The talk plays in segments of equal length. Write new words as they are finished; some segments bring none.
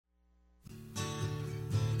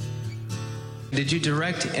Did you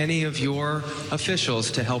direct any of your officials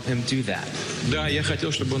to help him do that? Да, я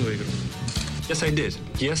хотел, чтобы он выиграл. Yes, I did.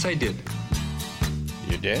 Yes, I did.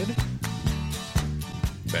 You did?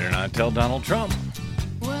 Better not tell Donald Trump.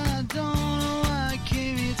 Well, I don't know why I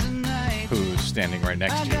came here tonight. Who's standing right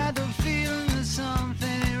next to you? I got the feeling that something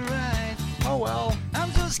ain't right. Oh, well.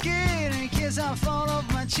 I'm so scared in case I fall off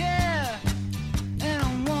my chair. And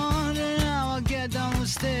I'm wondering how I'll get down the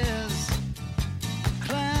stairs.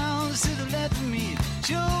 Clowns to the left of me,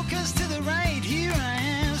 jokers to the right. Here I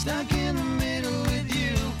am, stuck in the middle with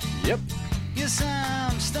you. Yep. Yes,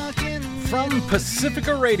 I'm stuck in the middle. From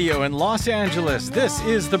Pacifica Radio in Los Angeles, this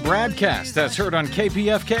is the BradCast. That's heard on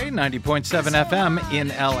KPFK 90.7 FM in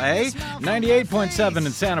LA, 98.7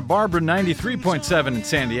 in Santa Barbara, 93.7 in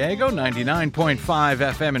San Diego, 99.5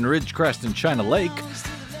 FM in Ridgecrest and China Lake.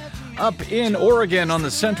 Up in Oregon on the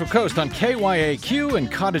Central Coast on KYAQ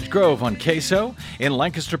and Cottage Grove on KSO. In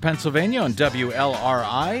Lancaster, Pennsylvania on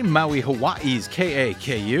WLRI. Maui, Hawaii's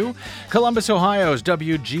KAKU. Columbus, Ohio's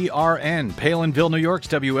WGRN. Palinville, New York's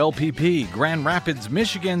WLPP. Grand Rapids,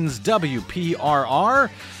 Michigan's WPRR.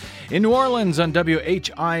 In New Orleans on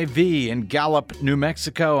WHIV, in Gallup, New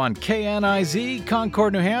Mexico on KNIZ,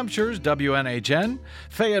 Concord, New Hampshire's WNHN,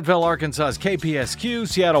 Fayetteville, Arkansas's KPSQ,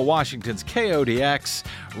 Seattle, Washington's KODX,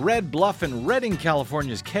 Red Bluff and Redding,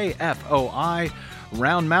 California's KFOI,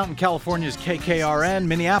 Round Mountain, California's KKRN,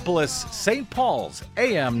 Minneapolis, St. Paul's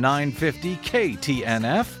AM 950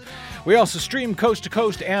 KTNF. We also stream coast to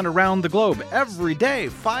coast and around the globe every day,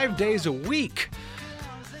 5 days a week.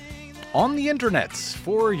 On the internets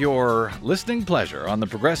for your listening pleasure on the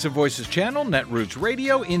Progressive Voices channel, Netroots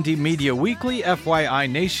Radio, Indie Media Weekly,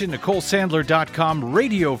 FYI Nation, NicoleSandler.com,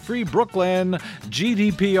 Radio Free Brooklyn,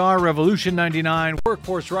 GDPR, Revolution 99,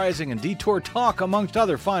 Workforce Rising, and Detour Talk, amongst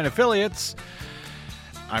other fine affiliates.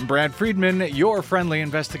 I'm Brad Friedman, your friendly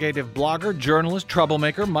investigative blogger, journalist,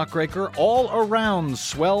 troublemaker, muckraker, all-around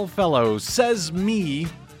swell fellow, says me,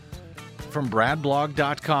 from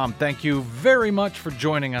bradblog.com. Thank you very much for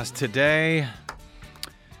joining us today,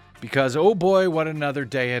 because oh boy, what another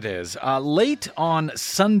day it is. Late on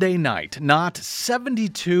Sunday night, not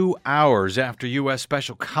 72 hours after U.S.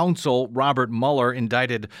 Special Counsel Robert Mueller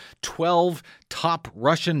indicted 12 top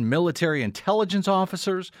Russian military intelligence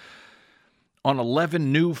officers on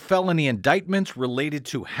 11 new felony indictments related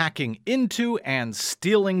to hacking into and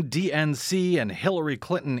stealing DNC and Hillary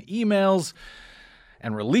Clinton emails,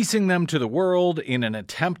 and releasing them to the world in an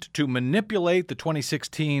attempt to manipulate the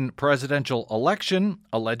 2016 presidential election,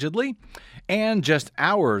 allegedly, and just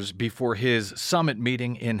hours before his summit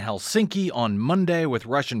meeting in Helsinki on Monday with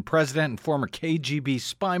Russian President and former KGB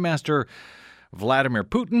spy master Vladimir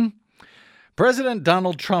Putin, President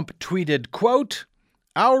Donald Trump tweeted, quote,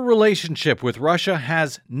 "Our relationship with Russia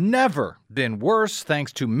has never been worse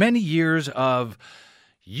thanks to many years of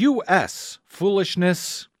U.S.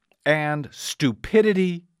 foolishness and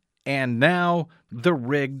stupidity, and now the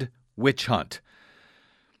rigged witch hunt."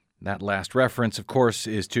 That last reference, of course,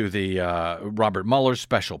 is to the Robert Mueller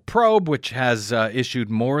special probe, which has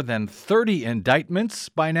issued more than 30 indictments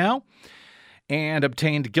by now and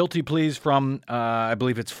obtained guilty pleas from, I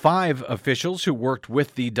believe it's 5 officials who worked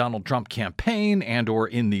with the Donald Trump campaign and or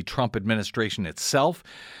in the Trump administration itself.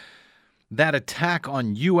 That attack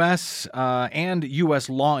on U.S. And U.S.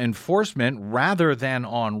 law enforcement rather than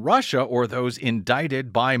on Russia or those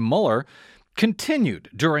indicted by Mueller continued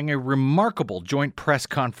during a remarkable joint press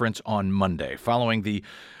conference on Monday, following the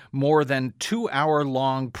more than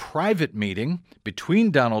 2-hour-long private meeting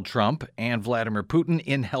between Donald Trump and Vladimir Putin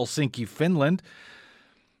in Helsinki, Finland.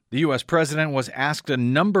 The U.S. president was asked a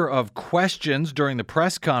number of questions during the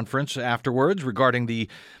press conference afterwards regarding the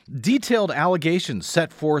detailed allegations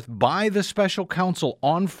set forth by the special counsel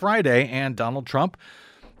on Friday, and Donald Trump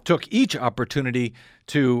took each opportunity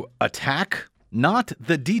to attack not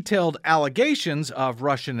the detailed allegations of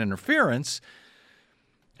Russian interference,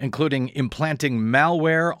 including implanting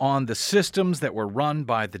malware on the systems that were run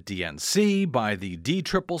by the DNC, by the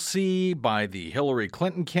DCCC, by the Hillary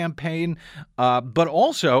Clinton campaign, but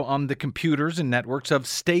also on the computers and networks of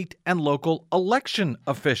state and local election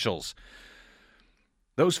officials.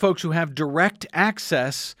 Those folks who have direct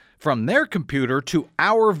access from their computer to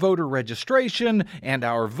our voter registration and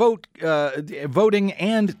our voting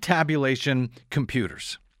and tabulation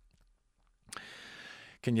computers.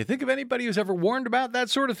 Can you think of anybody who's ever warned about that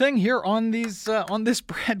sort of thing here on this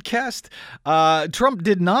BradCast? Trump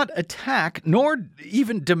did not attack nor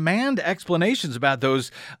even demand explanations about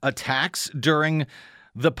those attacks during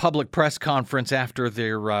the public press conference after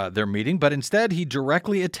their meeting, but instead he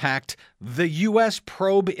directly attacked the U.S.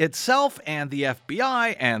 probe itself and the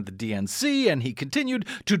FBI and the DNC, and he continued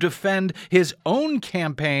to defend his own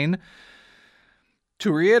campaign,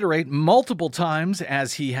 to reiterate multiple times,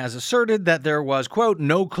 as he has asserted, that there was, quote,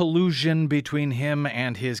 no collusion between him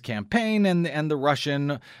and his campaign and the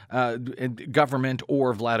Russian government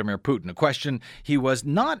or Vladimir Putin, a question he was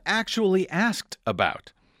not actually asked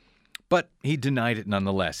about. But he denied it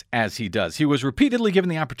nonetheless, as he does. He was repeatedly given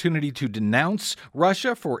the opportunity to denounce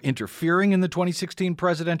Russia for interfering in the 2016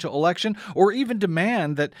 presidential election, or even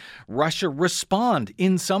demand that Russia respond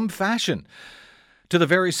in some fashion to the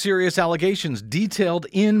very serious allegations detailed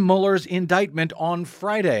in Mueller's indictment on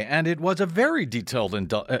Friday. And it was a very detailed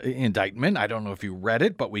indictment. I don't know if you read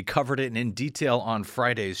it, but we covered it in detail on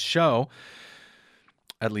Friday's show.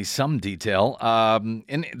 At least some detail.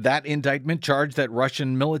 In that indictment charged that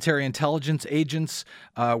Russian military intelligence agents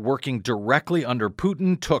working directly under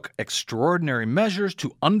Putin took extraordinary measures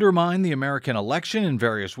to undermine the American election in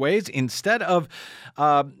various ways. Instead of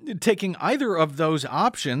taking either of those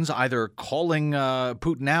options, either calling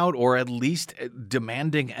Putin out or at least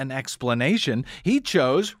demanding an explanation, he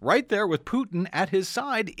chose, right there with Putin at his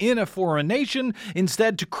side in a foreign nation,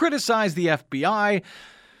 instead to criticize the FBI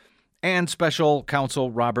and special counsel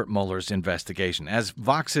Robert Mueller's investigation. As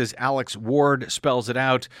Vox's Alex Ward spells it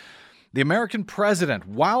out, the American president,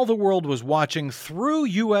 while the world was watching, threw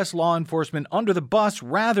U.S. law enforcement under the bus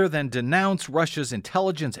rather than denounce Russia's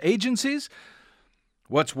intelligence agencies.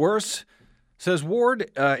 What's worse, says Ward,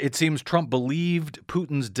 it seems Trump believed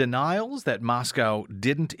Putin's denials that Moscow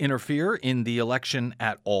didn't interfere in the election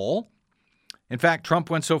at all. In fact, Trump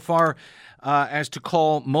went so far as to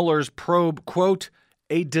call Mueller's probe, quote,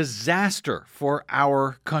 a disaster for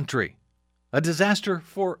our country. A disaster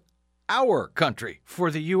for our country,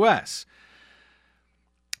 for the U.S.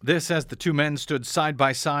 This as the two men stood side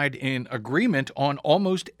by side in agreement on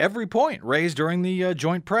almost every point raised during the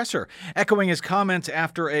joint presser. Echoing his comments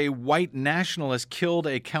after a white nationalist killed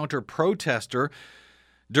a counter-protester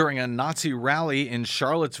during a Nazi rally in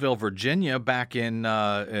Charlottesville, Virginia, back in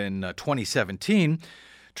 2017,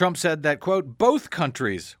 Trump said that, quote, both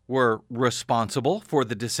countries were responsible for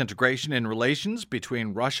the disintegration in relations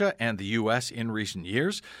between Russia and the U.S. in recent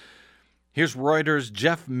years. Here's Reuters'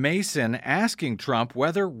 Jeff Mason asking Trump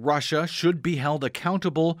whether Russia should be held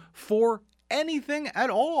accountable for anything at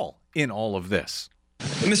all in all of this.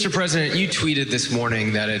 Mr. President, you tweeted this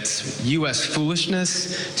morning that it's U.S.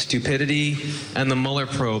 foolishness, stupidity, and the Mueller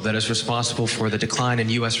probe that is responsible for the decline in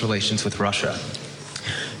U.S. relations with Russia.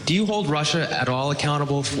 Do you hold Russia at all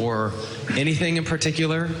accountable for anything in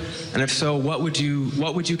particular? And if so, what would you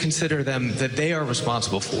consider them that they are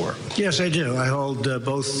responsible for? Yes, I do. I hold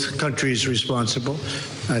both countries responsible.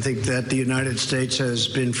 I think that the United States has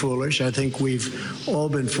been foolish. I think we've all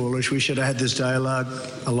been foolish. We should have had this dialogue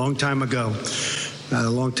a long time ago. A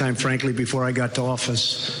long time, frankly, before I got to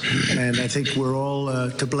office. And I think we're all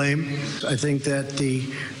to blame. I think that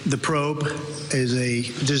the probe is a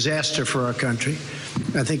disaster for our country.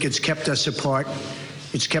 I think it's kept us apart.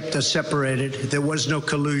 It's kept us separated. There was no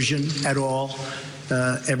collusion at all.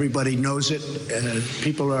 Everybody knows it.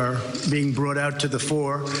 People are being brought out to the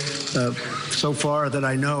fore. So far that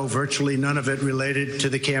I know, virtually none of it related to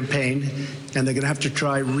the campaign. And they're going to have to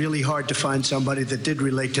try really hard to find somebody that did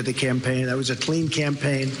relate to the campaign. That was a clean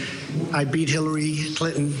campaign. I beat Hillary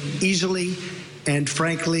Clinton easily. And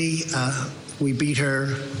frankly, we beat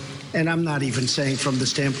her. And I'm not even saying from the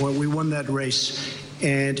standpoint we won that race.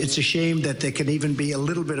 And it's a shame that there can even be a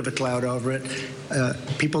little bit of a cloud over it.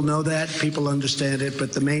 People know that. People understand it.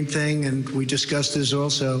 But the main thing, and we discussed this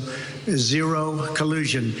also, is zero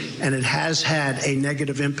collusion. And it has had a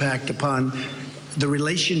negative impact upon the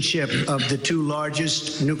relationship of the two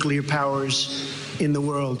largest nuclear powers in the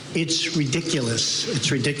world. It's ridiculous. It's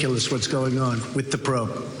ridiculous what's going on with the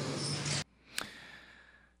probe.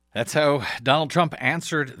 That's how Donald Trump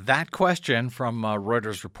answered that question from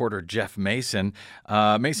Reuters reporter Jeff Mason.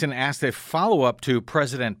 Mason asked a follow-up to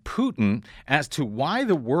President Putin as to why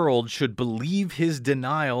the world should believe his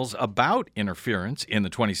denials about interference in the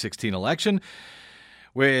 2016 election,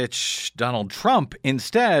 which Donald Trump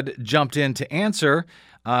instead jumped in to answer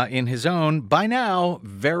in his own, by now,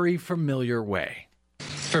 very familiar way.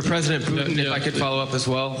 For President Putin, if I could follow up as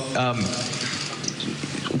well.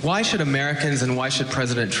 Why should Americans and why should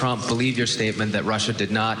President Trump believe your statement that Russia did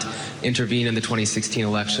not intervene in the 2016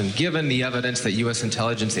 election, given the evidence that U.S.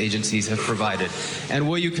 intelligence agencies have provided? And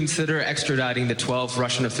will you consider extraditing the 12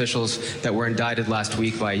 Russian officials that were indicted last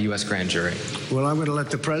week by a U.S. grand jury? Well, I'm going to let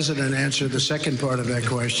the president answer the second part of that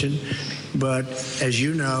question. But as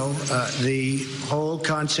you know, the whole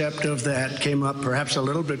concept of that came up perhaps a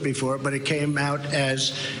little bit before, but it came out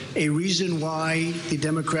as a reason why the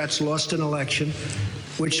Democrats lost an election,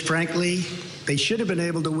 which, frankly, they should have been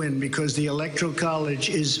able to win because the Electoral College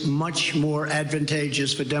is much more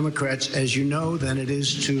advantageous for Democrats, as you know, than it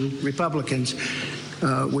is to Republicans.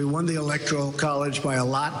 We won the Electoral College by a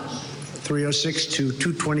lot, 306 to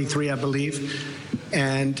 223, I believe.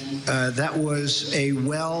 And that was a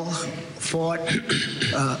well-fought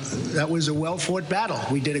battle.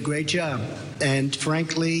 We did a great job. And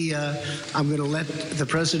frankly, I'm going to let the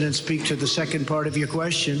president speak to the second part of your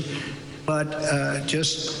question. But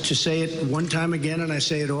just to say it one time again, and I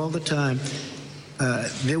say it all the time,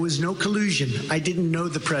 there was no collusion. I didn't know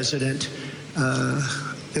the president.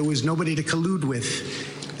 There was nobody to collude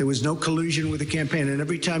with. There was no collusion with the campaign. And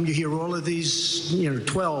every time you hear all of these,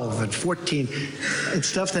 12 and 14, it's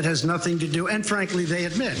stuff that has nothing to do. And frankly, they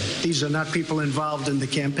admit these are not people involved in the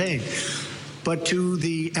campaign. But to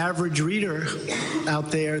the average reader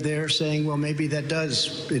out there, they're saying, well, maybe that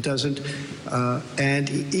does. It doesn't. And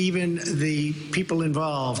even the people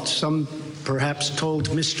involved, some perhaps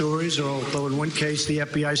told mis-stories, although in one case the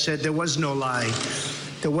FBI said there was no lie.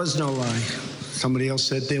 There was no lie. Somebody else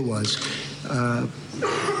said there was.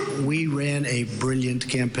 We ran a brilliant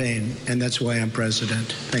campaign, and that's why I'm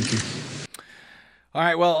president. Thank you. All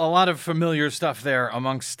right, well, a lot of familiar stuff there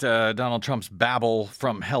amongst Donald Trump's babble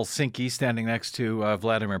from Helsinki, standing next to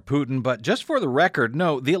Vladimir Putin. But just for the record,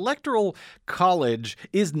 no, the Electoral College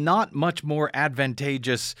is not much more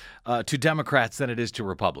advantageous to Democrats than it is to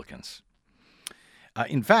Republicans.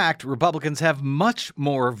 In fact, Republicans have much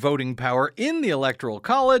more voting power in the Electoral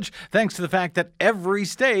College, thanks to the fact that every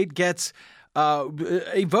state gets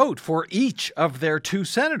a vote for each of their two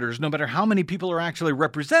senators, no matter how many people are actually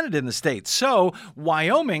represented in the state. So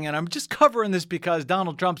Wyoming, and I'm just covering this because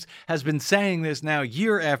Donald Trump has been saying this now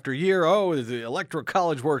year after year, the Electoral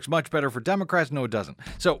College works much better for Democrats. No, it doesn't.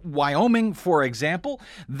 So Wyoming, for example,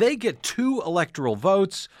 they get 2 electoral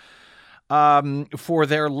votes for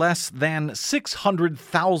their less than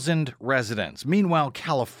 600,000 residents. Meanwhile,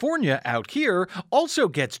 California out here also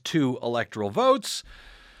gets 2 electoral votes,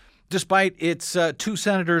 despite its 2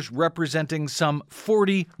 senators representing some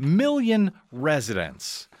 40 million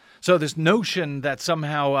residents. So this notion that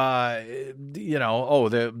somehow,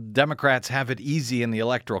 the Democrats have it easy in the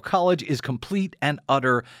Electoral College is complete and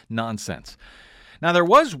utter nonsense. Now, there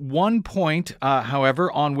was one point, however,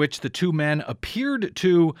 on which the two men appeared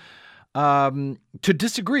to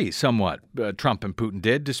disagree somewhat. Trump and Putin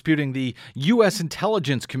did, disputing the U.S.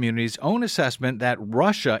 intelligence community's own assessment that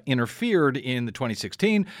Russia interfered in the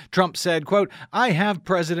 2016. Trump said, quote, "I have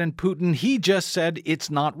President Putin. He just said it's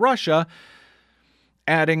not Russia,"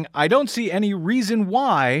 adding, "I don't see any reason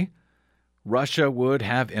why Russia would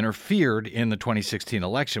have interfered in the 2016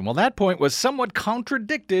 election." Well, that point was somewhat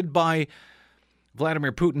contradicted by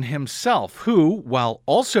Vladimir Putin himself, who, while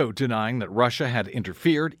also denying that Russia had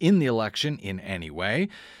interfered in the election in any way,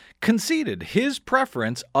 conceded his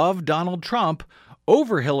preference of Donald Trump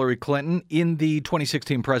over Hillary Clinton in the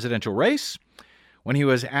 2016 presidential race when he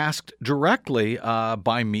was asked directly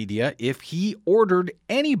by media if he ordered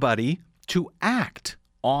anybody to act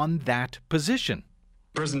on that position.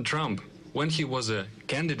 President Trump, when he was a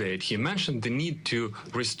candidate, he mentioned the need to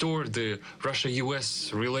restore the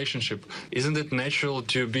Russia-U.S. relationship. Isn't it natural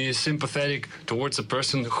to be sympathetic towards a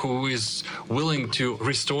person who is willing to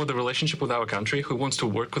restore the relationship with our country, who wants to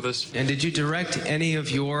work with us? And did you direct any of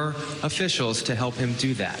your officials to help him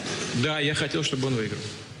do that? Да, я хотел, чтобы он выиграл.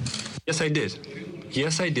 Yes, I did.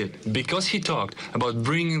 Yes, I did. Because he talked about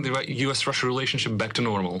bringing the U.S.-Russia relationship back to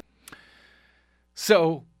normal.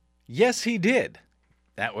 So, yes, he did.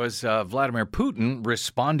 That was Vladimir Putin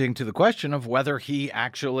responding to the question of whether he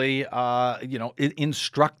actually,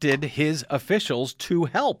 instructed his officials to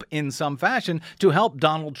help in some fashion, to help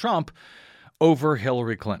Donald Trump over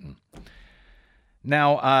Hillary Clinton.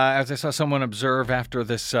 Now, as I saw someone observe after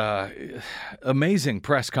this amazing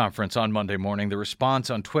press conference on Monday morning, the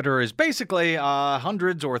response on Twitter is basically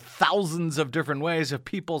hundreds or thousands of different ways of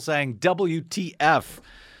people saying WTF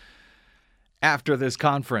after this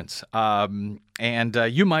conference. And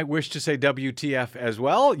you might wish to say WTF as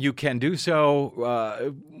well. You can do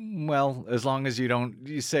so, as long as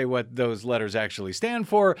you say what those letters actually stand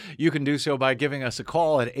for. You can do so by giving us a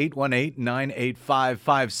call at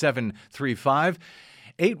 818-985-5735.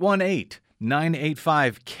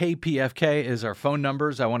 818-985-KPFK is our phone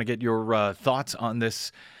numbers. I want to get your thoughts on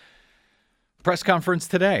this press conference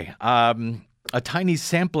today. A tiny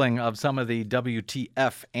sampling of some of the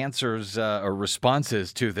WTF answers or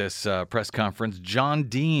responses to this press conference. John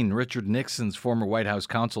Dean, Richard Nixon's former White House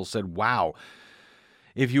counsel, said, "Wow.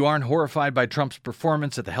 If you aren't horrified by Trump's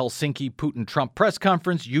performance at the Helsinki Putin-Trump press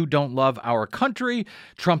conference, you don't love our country.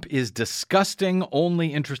 Trump is disgusting,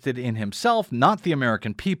 only interested in himself, not the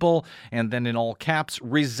American people." And then in all caps,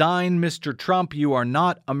 "Resign, Mr. Trump. You are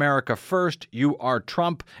not America first. You are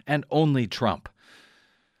Trump and only Trump."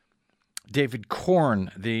 David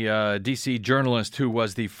Korn, the D.C. journalist who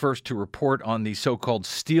was the first to report on the so-called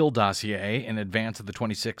Steele dossier in advance of the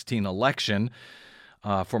 2016 election,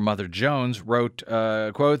 for Mother Jones, wrote,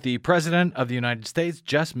 quote, "The President of the United States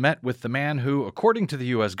just met with the man who, according to the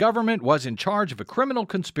U.S. government, was in charge of a criminal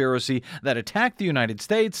conspiracy that attacked the United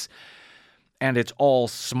States, and it's all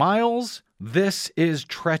smiles. This is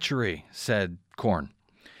treachery," said Korn.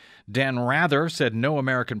 Dan Rather said no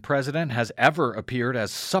American president has ever appeared as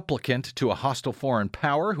supplicant to a hostile foreign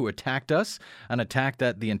power who attacked us, an attack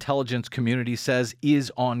that the intelligence community says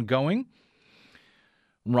is ongoing.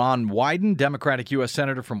 Ron Wyden, Democratic U.S.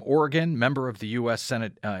 Senator from Oregon, member of the U.S.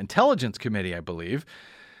 Senate Intelligence Committee, I believe,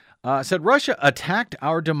 said Russia attacked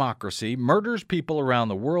our democracy, murders people around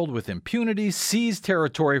the world with impunity, seized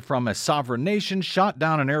territory from a sovereign nation, shot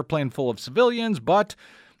down an airplane full of civilians, but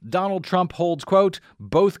Donald Trump holds, quote,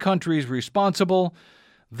 "both countries responsible.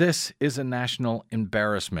 This is a national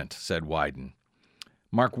embarrassment," said Wyden.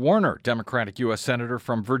 Mark Warner, Democratic U.S. Senator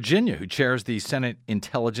from Virginia, who chairs the Senate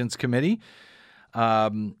Intelligence Committee,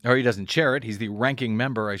 or he doesn't chair it. He's the ranking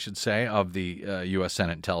member, I should say, of the U.S.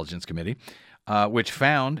 Senate Intelligence Committee, which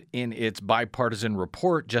found in its bipartisan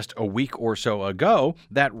report just a week or so ago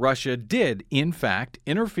that Russia did, in fact,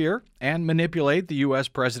 interfere and manipulate the U.S.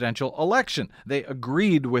 presidential election. They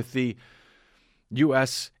agreed with the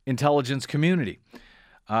U.S. intelligence community.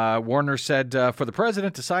 Warner said, for the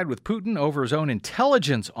president to side with Putin over his own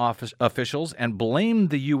intelligence officials and blame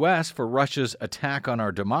the U.S. for Russia's attack on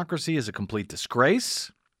our democracy is a complete disgrace.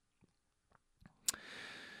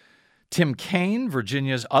 Tim Kaine,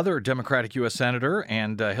 Virginia's other Democratic U.S. Senator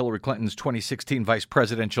and Hillary Clinton's 2016 vice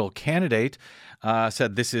presidential candidate,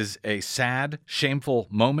 said this is a sad, shameful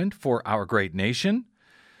moment for our great nation.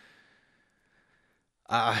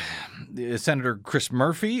 Senator Chris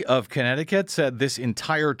Murphy of Connecticut said this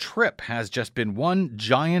entire trip has just been one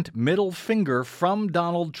giant middle finger from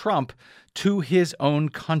Donald Trump to his own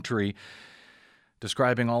country,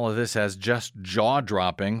 describing all of this as just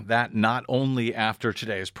jaw-dropping, that not only after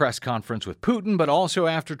today's press conference with Putin, but also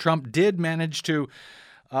after Trump did manage to,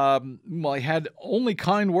 he had only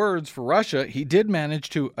kind words for Russia. He did manage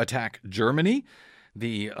to attack Germany,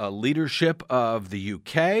 the leadership of the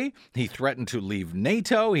UK. He threatened to leave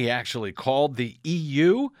NATO. He actually called the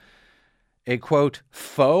EU a, quote,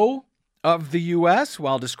 foe of the U.S.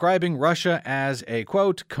 while describing Russia as a,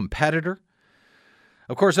 quote, competitor.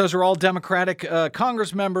 Of course, those are all Democratic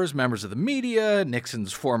Congress members of the media,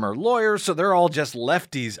 Nixon's former lawyers, so they're all just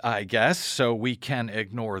lefties, I guess, so we can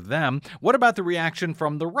ignore them. What about the reaction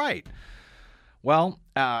from the right? Well,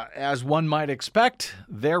 as one might expect,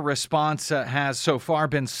 their response has so far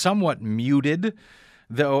been somewhat muted,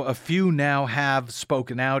 though a few now have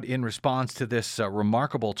spoken out in response to this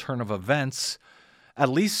remarkable turn of events, at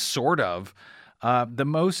least sort of. The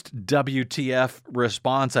most WTF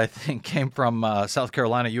response, I think, came from South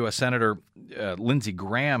Carolina U.S. Senator Lindsey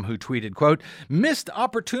Graham, who tweeted, quote, "Missed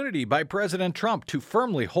opportunity by President Trump to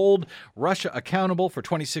firmly hold Russia accountable for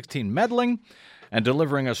 2016 meddling and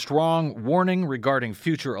delivering a strong warning regarding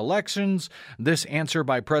future elections. This answer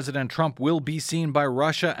by President Trump will be seen by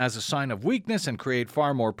Russia as a sign of weakness and create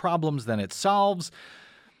far more problems than it solves."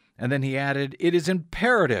 And then he added, "It is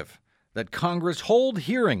imperative that Congress hold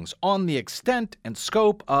hearings on the extent and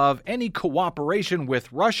scope of any cooperation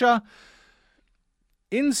with Russia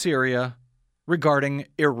in Syria regarding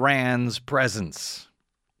Iran's presence."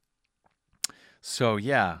 So,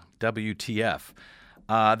 yeah, WTF.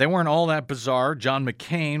 They weren't all that bizarre. John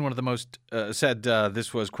McCain, one of the most, said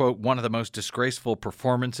this was, quote, one of the most disgraceful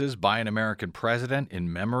performances by an American president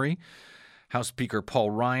in memory. House Speaker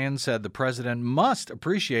Paul Ryan said the president must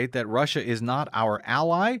appreciate that Russia is not our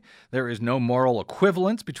ally. There is no moral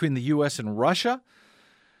equivalence between the U.S. and Russia.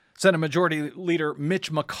 Senate Majority Leader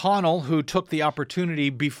Mitch McConnell, who took the opportunity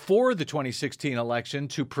before the 2016 election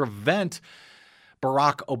to prevent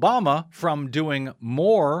Barack Obama from doing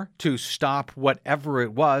more to stop whatever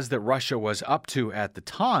it was that Russia was up to at the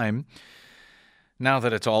time, Now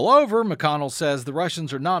that it's all over, McConnell says the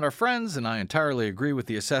Russians are not our friends, and I entirely agree with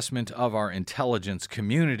the assessment of our intelligence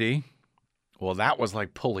community. Well, that was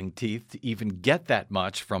like pulling teeth to even get that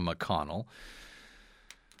much from McConnell.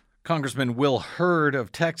 Congressman Will Hurd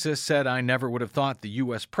of Texas said, "I never would have thought the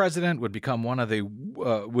U.S. president would become one of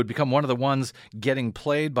the ones getting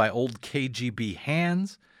played by old KGB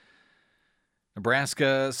hands."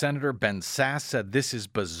 Nebraska Senator Ben Sass said, "This is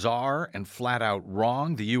bizarre and flat out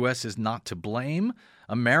wrong. The U.S. is not to blame.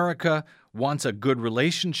 America wants a good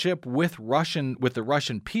relationship with the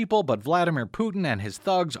Russian people, but Vladimir Putin and his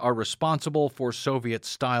thugs are responsible for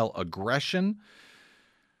Soviet-style aggression."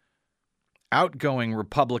 Outgoing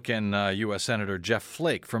Republican U.S. Senator Jeff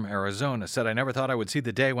Flake from Arizona said, "I never thought I would see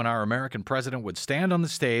the day when our American president would stand on the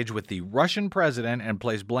stage with the Russian president and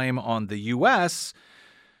place blame on the U.S.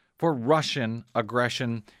 for Russian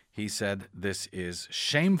aggression." He said, "This is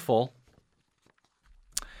shameful."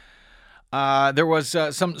 There was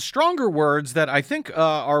some stronger words that I think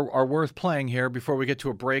are worth playing here before we get to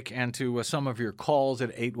a break and to some of your calls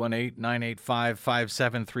at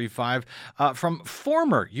 818-985-5735 from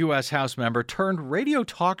former U.S. House member turned radio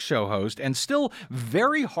talk show host and still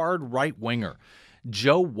very hard right-winger,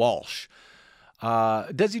 Joe Walsh.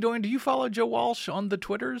 Desi Doyen, do you follow Joe Walsh on the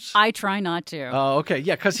Twitters? I try not to. Oh, okay.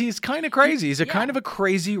 Yeah, because he's kind of crazy. He's a kind of a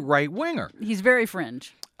crazy right-winger. He's very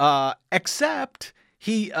fringe. Except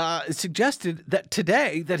he suggested that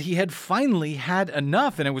today that he had finally had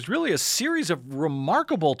enough, and it was really a series of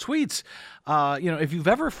remarkable tweets. If you've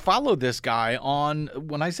ever followed this guy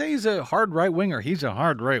when I say he's a hard right-winger, he's a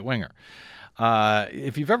hard right-winger.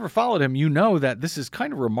 If you've ever followed him, you know that this is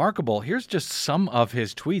kind of remarkable. Here's just some of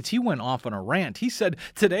his tweets. He went off on a rant. He said,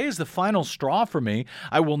 "Today is the final straw for me.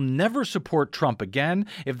 I will never support Trump again.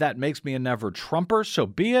 If that makes me a never Trumper, so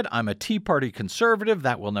be it. I'm a Tea Party conservative.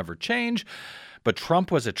 That will never change. But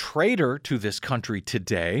Trump was a traitor to this country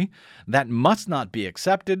today. That must not be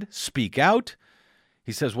accepted. Speak out."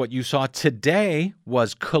 He says what you saw today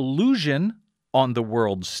was collusion on the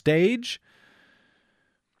world stage.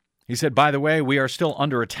 He said, "By the way, we are still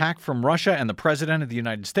under attack from Russia, and the president of the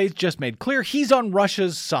United States just made clear he's on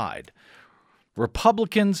Russia's side.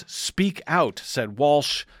 Republicans speak out," said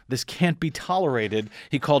Walsh. "This can't be tolerated."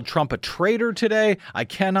 He called Trump a traitor today. "I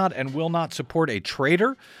cannot and will not support a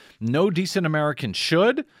traitor. No decent American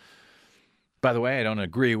should." By the way, I don't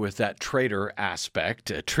agree with that traitor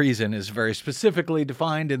aspect. Treason is very specifically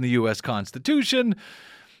defined in the U.S. Constitution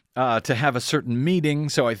to have a certain meaning,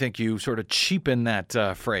 so I think you sort of cheapen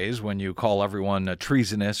that phrase when you call everyone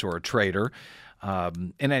treasonous or a traitor.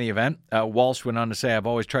 In any event, Walsh went on to say, "I've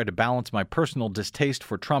always tried to balance my personal distaste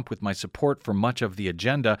for Trump with my support for much of the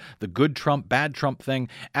agenda. The good Trump, bad Trump thing.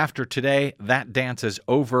 After today, that dance is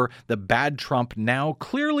over. The bad Trump now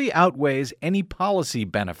clearly outweighs any policy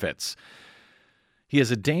benefits. He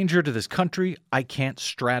is a danger to this country. I can't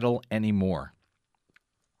straddle anymore."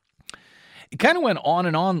 It kind of went on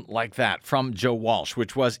and on like that from Joe Walsh,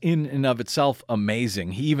 which was in and of itself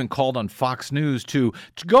amazing. He even called on Fox News to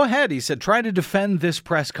go ahead, he said, try to defend this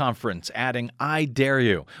press conference, adding, "I dare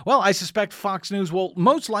you." Well, I suspect Fox News will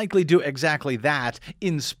most likely do exactly that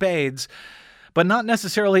in spades, but not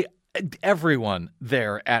necessarily everyone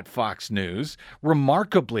there at Fox News.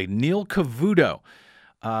 Remarkably, Neil Cavuto,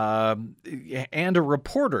 and a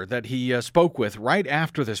reporter that he spoke with right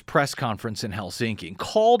after this press conference in Helsinki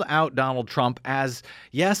called out Donald Trump as,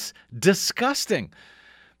 yes, disgusting,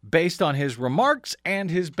 based on his remarks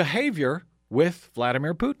and his behavior with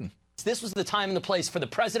Vladimir Putin. This was the time and the place for the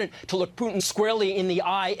president to look Putin squarely in the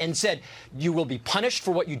eye and said, "You will be punished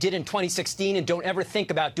for what you did in 2016 and don't ever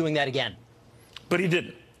think about doing that again." But he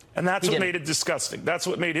didn't. And that's what made it disgusting. That's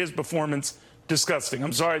what made his performance disgusting.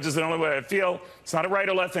 I'm sorry, it's just the only way I feel. It's not a right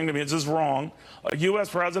or left thing to me. It's just wrong. A U.S.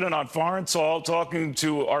 president on foreign soil talking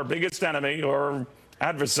to our biggest enemy or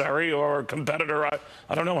adversary or competitor,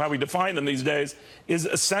 I don't know how we define them these days, is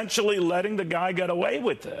essentially letting the guy get away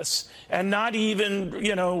with this and not even,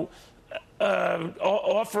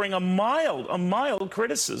 offering a mild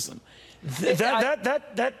criticism.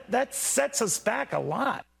 That sets us back a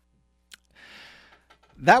lot.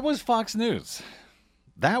 That was Fox News.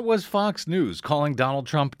 That was Fox News calling Donald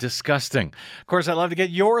Trump disgusting. Of course, I'd love to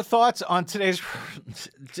get your thoughts on today's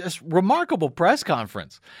just remarkable press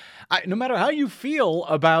conference. No matter how you feel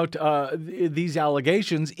about these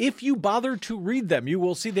allegations, if you bother to read them, you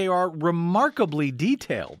will see they are remarkably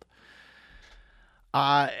detailed.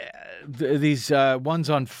 These ones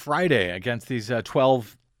on Friday against these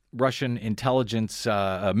 12 Russian intelligence,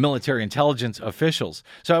 military intelligence officials.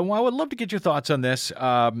 So I would love to get your thoughts on this,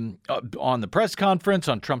 on the press conference,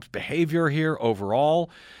 on Trump's behavior here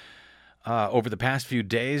overall. over the past few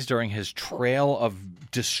days during his trail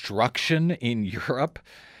of destruction in Europe.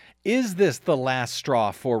 Is this the last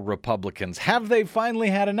straw for Republicans? Have they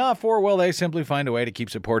finally had enough, or will they simply find a way to keep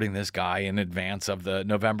supporting this guy in advance of the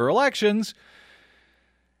November elections,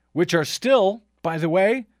 which are still, by the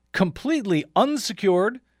way, completely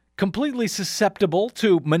unsecured, completely susceptible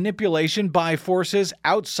to manipulation by forces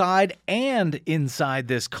outside and inside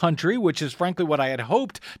this country, which is frankly what I had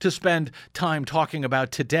hoped to spend time talking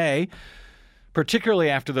about today, particularly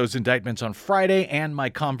after those indictments on Friday and my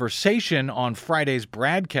conversation on Friday's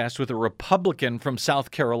BradCast with a Republican from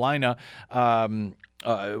South Carolina.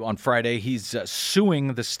 On Friday, he's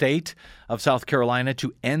suing the state of South Carolina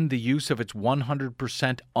to end the use of its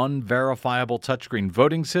 100% unverifiable touchscreen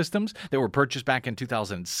voting systems that were purchased back in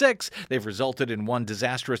 2006. They've resulted in one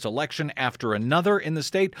disastrous election after another in the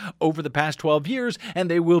state over the past 12 years, and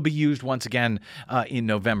they will be used once again in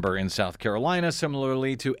November in South Carolina,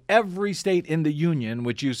 similarly to every state in the union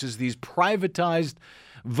which uses these privatized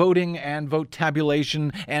voting and vote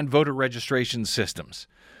tabulation and voter registration systems.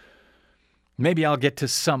 Maybe I'll get to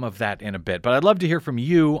some of that in a bit, but I'd love to hear from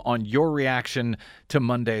you on your reaction to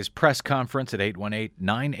Monday's press conference at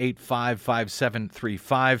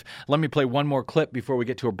 818-985-5735. Let me play one more clip before we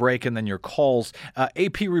get to a break and then your calls.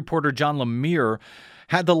 AP reporter John Lemire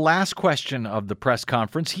had the last question of the press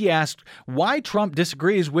conference. He asked why Trump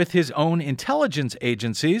disagrees with his own intelligence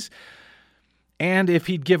agencies and if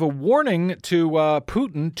he'd give a warning to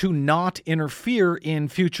Putin to not interfere in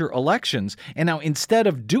future elections. And now, instead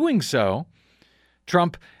of doing so,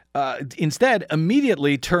 Trump instead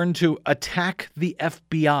immediately turned to attack the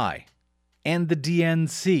FBI and the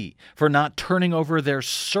DNC for not turning over their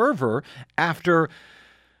server after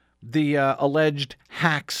the alleged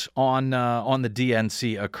hacks on the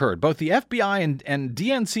DNC occurred. Both the FBI and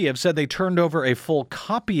DNC have said they turned over a full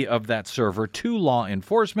copy of that server to law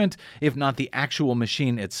enforcement, if not the actual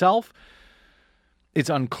machine itself.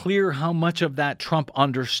 It's unclear how much of that Trump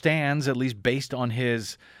understands, at least based on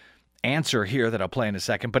his answer here that I'll play in a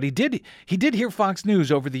second. But he did hear Fox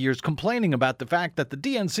News over the years complaining about the fact that the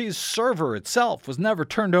DNC's server itself was never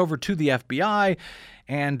turned over to the FBI.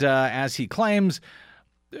 And as he claims,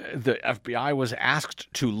 the FBI was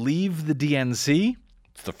asked to leave the DNC.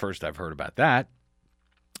 It's the first I've heard about that.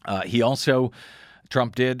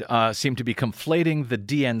 Trump did seem to be conflating the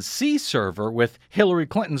DNC server with Hillary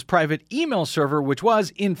Clinton's private email server, which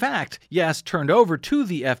was, in fact, yes, turned over to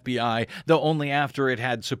the FBI, though only after it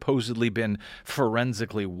had supposedly been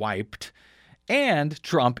forensically wiped. And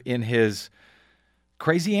Trump, in his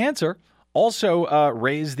crazy answer, also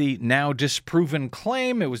raised the now disproven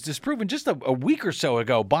claim. It was disproven just a week or so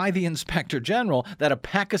ago by the Inspector General that a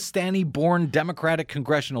Pakistani-born Democratic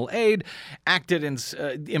congressional aide acted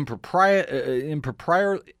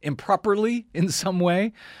improperly in some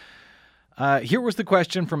way. Here was the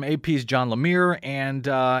question from AP's John Lemire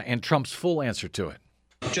and Trump's full answer to it.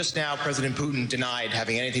 Just now, President Putin denied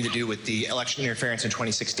having anything to do with the election interference in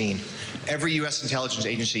 2016. Every U.S. intelligence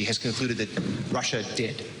agency has concluded that Russia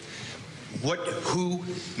did.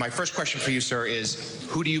 My first question for you, sir, is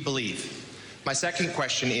who do you believe? My second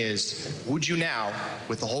question is, would you now,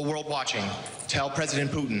 with the whole world watching, tell President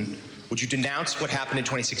Putin, would you denounce what happened in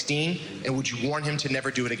 2016, and would you warn him to never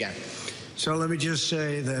do it again? So let me just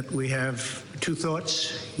say that we have two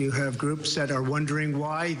thoughts. You have groups that are wondering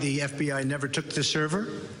why the FBI never took the server.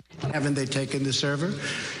 Haven't they taken the server?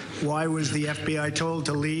 Why was the FBI told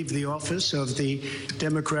to leave the office of the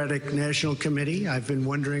Democratic National Committee? I've been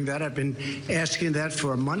wondering that. I've been asking that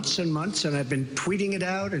for months and months, and I've been tweeting it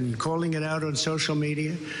out and calling it out on social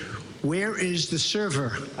media. Where is the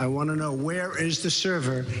server? I want to know, where is the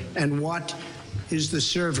server, and what is the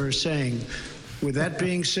server saying? With that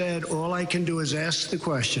being said, all I can do is ask the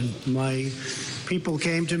question. My people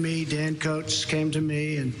came to me, Dan Coates came to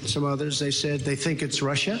me, and some others. They said they think it's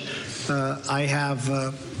Russia. I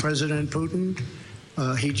have President Putin.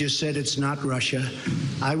 He just said it's not Russia.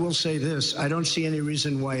 I will say this. I don't see any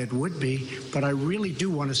reason why it would be, but I really do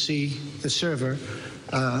want to see the server.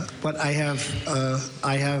 But I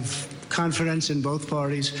have confidence in both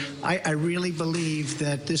parties. I really believe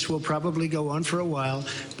that this will probably go on for a while,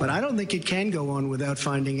 but I don't think it can go on without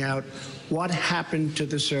finding out what happened to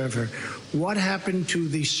the server. What happened to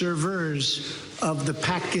the servers of the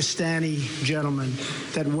Pakistani gentlemen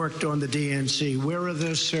that worked on the DNC? Where are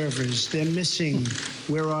those servers? They're missing.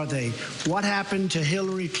 Where are they? What happened to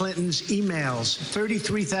Hillary Clinton's emails?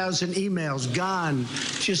 33,000 emails gone,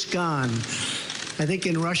 just gone. I think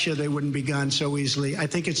in Russia they wouldn't be gone so easily. I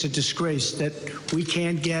think it's a disgrace that we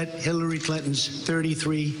can't get Hillary Clinton's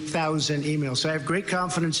 33,000 emails. So I have great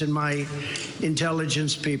confidence in my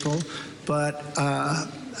intelligence people, but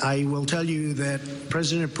I will tell you that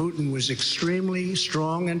President Putin was extremely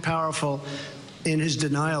strong and powerful in his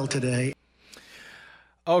denial today.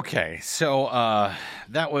 Okay, so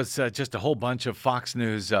that was just a whole bunch of Fox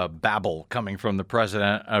News babble coming from the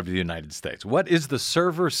President of the United States. What is the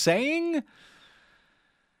server saying?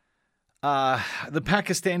 The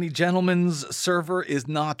Pakistani gentleman's server is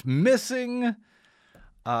not missing.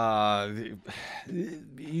 You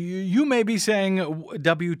may be saying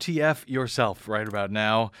WTF yourself right about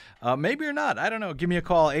now. Maybe you're not. I don't know. Give me a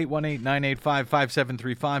call,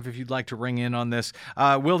 818-985-5735 if you'd like to ring in on this.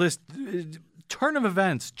 Will this turn of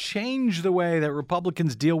events change the way that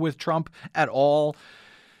Republicans deal with Trump at all?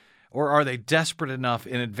 Or are they desperate enough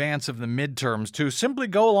in advance of the midterms to simply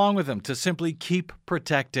go along with him, to simply keep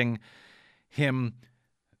protecting him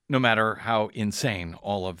no matter how insane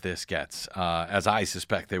all of this gets, as I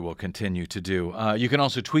suspect they will continue to do? You can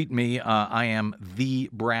also tweet me. I am the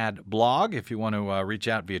Brad Blog if you want to reach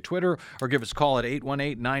out via Twitter, or give us a call at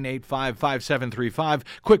 818-985-5735.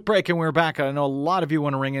 Quick break and we're back. I know a lot of you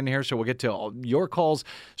want to ring in here, so we'll get to all your calls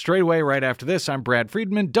straight away right after this. I'm Brad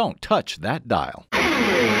Friedman. Don't touch that dial.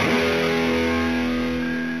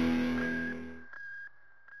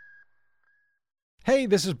 Hey,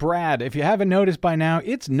 this is Brad. If you haven't noticed by now,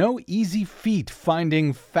 it's no easy feat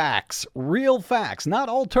finding facts, real facts, not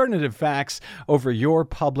alternative facts, over your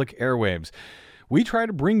public airwaves. We try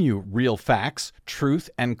to bring you real facts,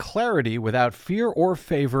 truth, and clarity without fear or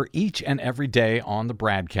favor each and every day on the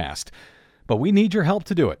BradCast. But we need your help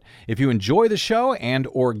to do it. If you enjoy the show and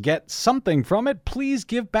or get something from it, please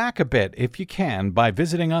give back a bit if you can by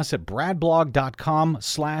visiting us at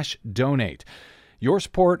bradblog.com/donate. Your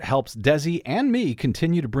support helps Desi and me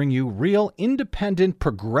continue to bring you real, independent,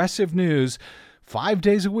 progressive news 5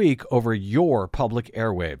 days a week over your public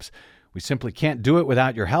airwaves. We simply can't do it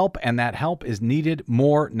without your help, and that help is needed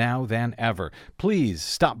more now than ever. Please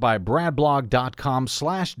stop by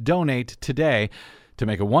bradblog.com/donate today to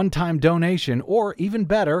make a one-time donation, or even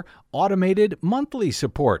better, automated monthly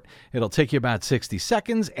support. It'll take you about 60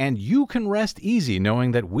 seconds, and you can rest easy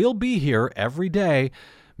knowing that we'll be here every day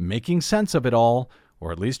making sense of it all,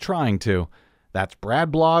 or at least trying to. That's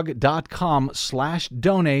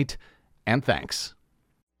bradblog.com/donate, and thanks.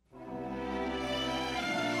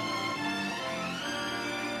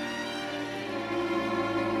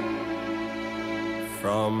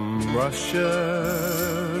 From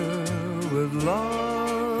Russia with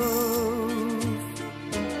love,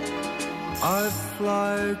 I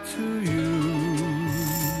fly to you.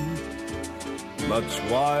 Much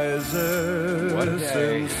wiser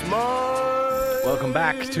since my... Welcome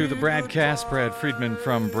back to the BradCast. Brad Friedman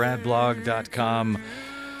from bradblog.com.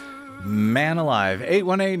 Man alive.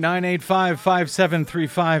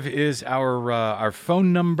 818-985-5735 is our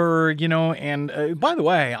phone number, and by the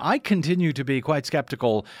way, I continue to be quite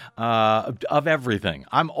skeptical of everything.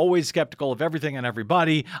 I'm always skeptical of everything and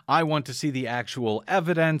everybody. I want to see the actual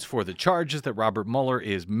evidence for the charges that Robert Mueller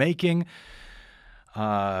is making.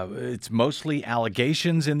 It's mostly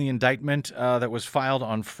allegations in the indictment that was filed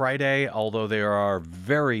on Friday, although there are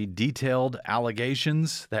very detailed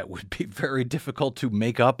allegations that would be very difficult to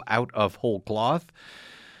make up out of whole cloth.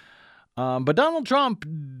 But Donald Trump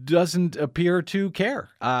doesn't appear to care.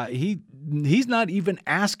 He's not even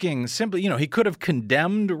asking simply, he could have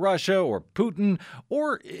condemned Russia or Putin,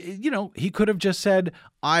 or, he could have just said,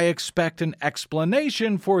 I expect an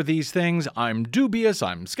explanation for these things. I'm dubious.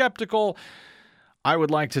 I'm skeptical. I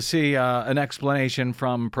would like to see an explanation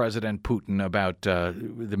from President Putin about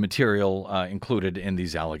the material included in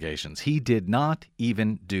these allegations. He did not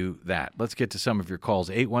even do that. Let's get to some of your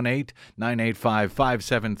calls.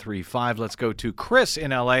 818-985-5735. Let's go to Chris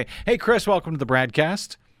in L.A. Hey, Chris, welcome to the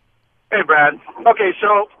BradCast. Hey, Brad. Okay,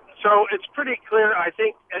 so it's pretty clear. I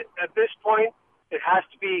think at this point it has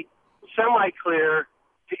to be semi-clear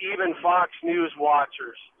to even Fox News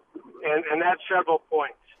watchers, and that's several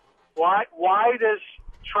points. Why does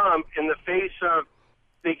Trump, in the face of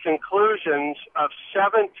the conclusions of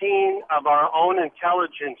 17 of our own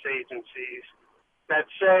intelligence agencies that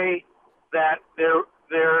say that the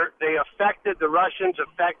Russians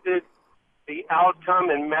affected the outcome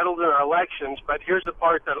and meddled in our elections, but here's the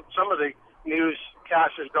part that some of the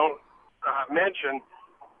newscasters don't mention,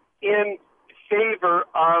 in favor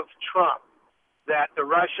of Trump, that the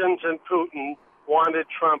Russians and Putin wanted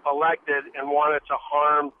Trump elected and wanted to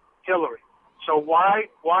harm Hillary. So why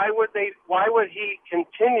would he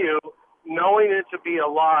continue, knowing it to be a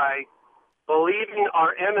lie, believing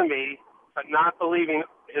our enemy, but not believing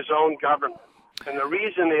his own government? And the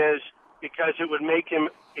reason is because it would make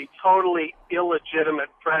him a totally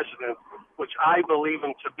illegitimate president, which I believe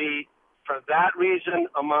him to be for that reason,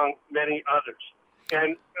 among many others.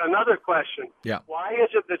 And another question. Yeah. Why is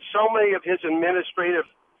it that so many of his administrative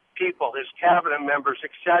people, his cabinet members,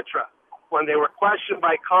 etc., when they were questioned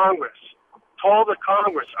by Congress, told the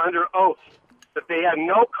Congress under oath that they had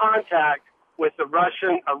no contact with a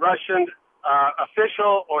Russian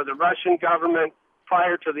official or the Russian government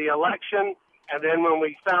prior to the election, and then when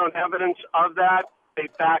we found evidence of that, they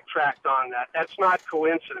backtracked on that. That's not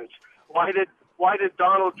coincidence. Why did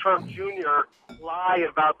Donald Trump Jr. lie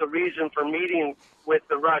about the reason for meeting with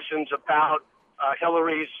the Russians about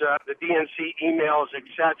Hillary's the DNC emails,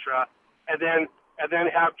 etc., and then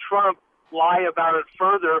have Trump lie about it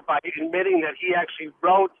further by admitting that he actually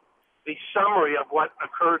wrote the summary of what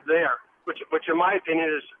occurred there, which in my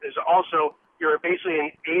opinion is also, you're basically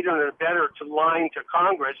an aider and abettor to lying to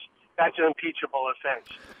Congress. That's an impeachable offense.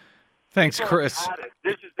 Thanks, Chris.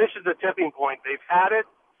 This is the tipping point. They've had it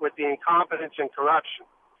with the incompetence and corruption.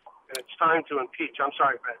 And it's time to impeach. I'm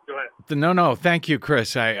sorry, Brad. Go ahead. No. Thank you,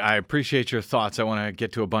 Chris. I appreciate your thoughts. I want to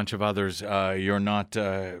get to a bunch of others. You're not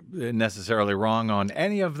necessarily wrong on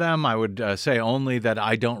any of them. I would say only that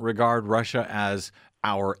I don't regard Russia as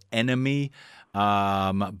our enemy,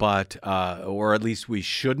 but or at least we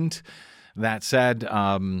shouldn't. That said,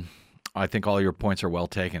 I think all your points are well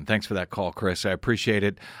taken. Thanks for that call, Chris. I appreciate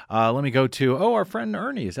it. Let me go to, our friend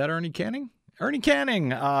Ernie. Is that Ernie Canning? Ernie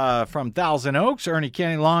Canning from Thousand Oaks. Ernie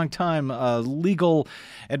Canning, longtime legal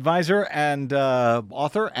advisor and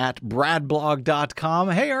author at bradblog.com.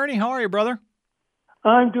 Hey, Ernie, how are you, brother?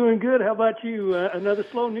 I'm doing good. How about you? Another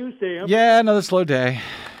slow news day, huh? Yeah, another slow day.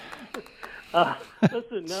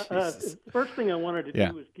 Listen, the first thing I wanted to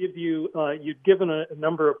do is give you, you'd given a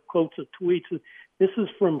number of quotes of tweets. This is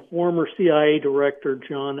from former CIA Director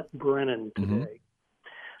John Brennan today. Mm-hmm.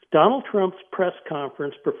 Donald Trump's press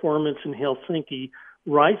conference performance in Helsinki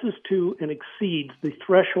rises to and exceeds the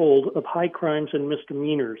threshold of high crimes and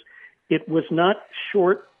misdemeanors. It was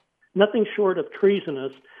nothing short of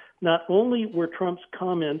treasonous. Not only were Trump's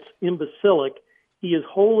comments imbecilic, he is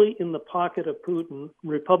wholly in the pocket of Putin.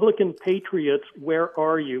 Republican patriots, where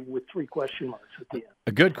are you? With 3 question marks at the end.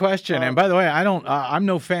 A good question. And by the way, I'm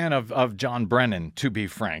no fan of John Brennan, to be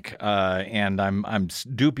frank. And I'm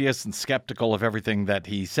dubious and skeptical of everything that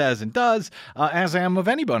he says and does, as I am of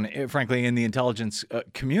anyone, frankly, in the intelligence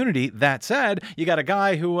community. That said, you got a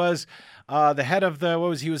guy who was the head of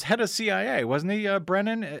he was head of CIA, wasn't he,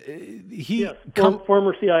 Brennan?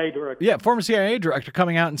 Former CIA director. Yeah, former CIA director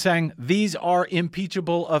coming out and saying these are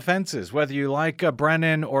impeachable offenses, whether you like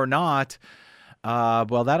Brennan or not.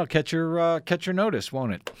 Well, that'll catch your notice,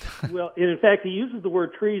 won't it? Well, in fact, he uses the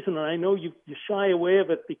word treason, and I know you shy away of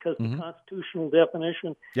it because the constitutional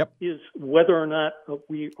definition is whether or not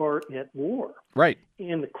we are at war. Right.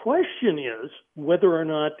 And the question is whether or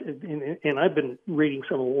not, and I've been reading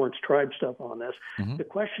some of Lawrence Tribe stuff on this, the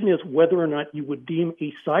question is whether or not you would deem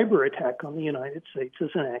a cyber attack on the United States as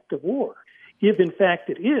an act of war. If, in fact,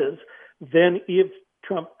 it is, then if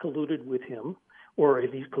Trump colluded with him, or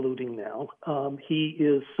if he's colluding now, he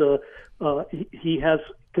has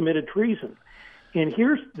committed treason. And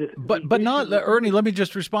here's but not Ernie. Let me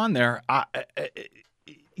just respond there. I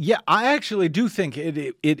actually do think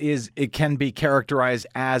it can be characterized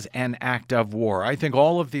as an act of war. I think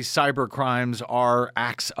all of these cyber crimes are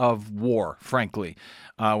acts of war, frankly,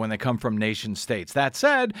 when they come from nation states. That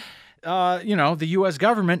said, the U.S.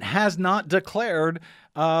 government has not declared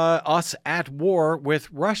us at war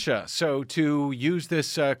with Russia. So to use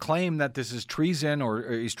this claim that this is treason or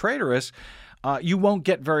is traitorous, you won't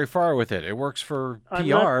get very far with it. It works for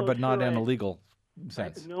PR, but not in a legal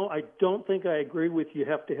sense. No, I don't think I agree with you.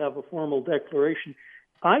 You have to have a formal declaration.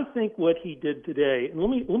 I think what he did today, and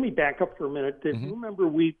let me back up for a minute. Do you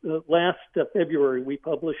remember last February we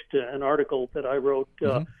published an article that I wrote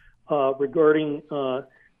regarding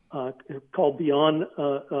called Beyond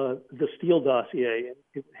the Steele dossier.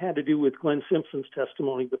 It had to do with Glenn Simpson's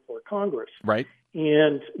testimony before Congress. Right.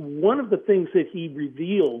 And one of the things that he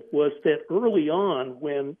revealed was that early on,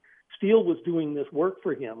 when Steele was doing this work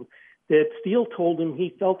for him, that Steele told him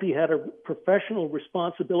he felt he had a professional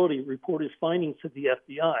responsibility to report his findings to the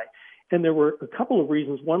FBI. And there were a couple of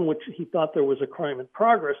reasons. One, which he thought there was a crime in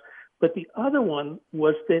progress. But the other one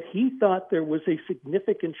was that he thought there was a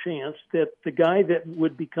significant chance that the guy that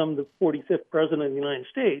would become the 45th president of the United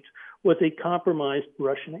States was a compromised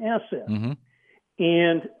Russian asset.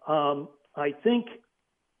 And I think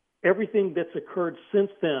everything that's occurred since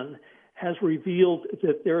then has revealed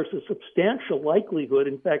that there is a substantial likelihood,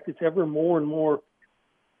 in fact, it's ever more and more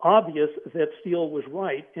obvious that Steele was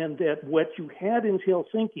right, and that what you had in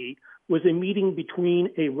Helsinki was a meeting between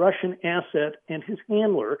a Russian asset and his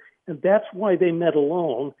handler, and that's why they met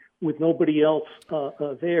alone with nobody else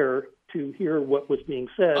there to hear what was being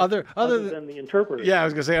said other than the interpreter. Yeah, I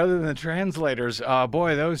was going to say, other than the translators.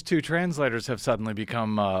 Boy, those two translators have suddenly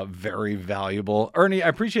become very valuable. Ernie, I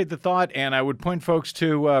appreciate the thought, and I would point folks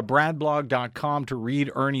to bradblog.com to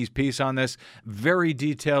read Ernie's piece on this. Very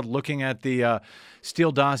detailed, looking at the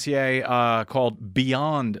Steele dossier called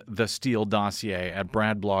Beyond the Steele Dossier at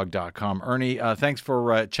bradblog.com. Ernie, thanks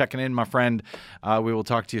for checking in, my friend. We will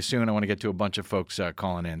talk to you soon. I want to get to a bunch of folks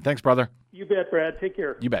calling in. Thanks, brother. You bet, Brad. Take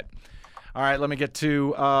care. You bet. All right, let me get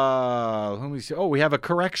to, let me see. Oh, we have a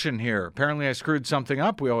correction here. Apparently I screwed something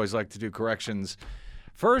up. We always like to do corrections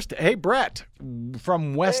first. Hey, Brett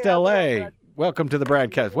from West LA. Welcome to the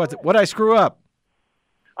BradCast. What I screw up?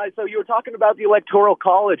 So you were talking about the Electoral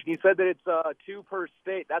College, and you said that it's 2 per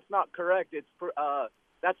state. That's not correct. It's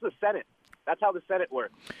that's the Senate. That's how the Senate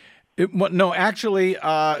works. No, actually,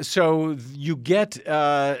 so you get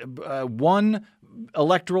 1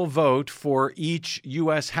 electoral vote for each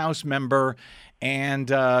U.S. House member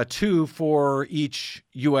and 2 for each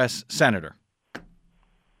U.S. senator.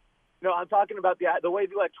 No, I'm talking about the way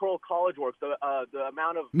the Electoral College works, the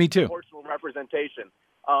amount of Me too. proportional representation.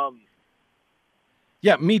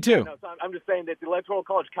 Yeah, me too. No, so I'm just saying that the Electoral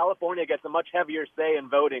College, California gets a much heavier say in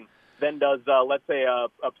voting than does, let's say, a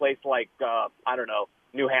place like, I don't know,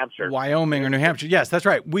 New Hampshire. Wyoming or New Hampshire. Yes, that's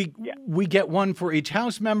right. We get 1 for each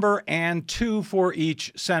House member and 2 for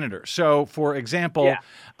each senator. So, for example,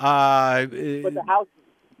 But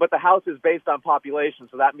the House is based on population,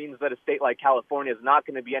 so that means that a state like California is not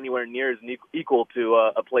going to be anywhere near as equal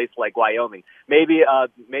to a place like Wyoming. Maybe I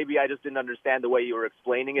just didn't understand the way you were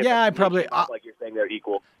explaining it. Yeah, I probably like you're saying they're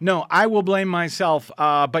equal. No, I will blame myself.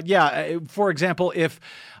 But yeah, for example, if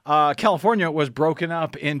California was broken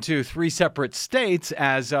up into 3 separate states,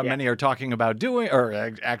 as many are talking about doing,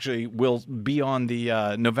 or actually will be on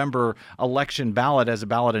the November election ballot as a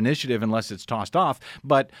ballot initiative unless it's tossed off.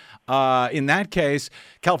 But in that case,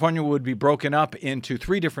 California would be broken up into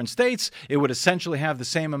 3 different states. It would essentially have the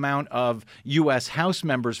same amount of U.S. House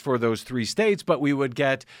members for those 3 states, but we would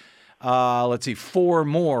get 4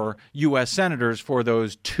 more U.S. senators for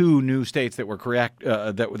those 2 new states that were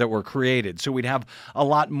that were created. So we'd have a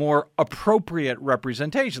lot more appropriate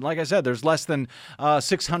representation. Like I said, there's less than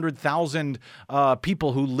 600,000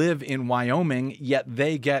 people who live in Wyoming, yet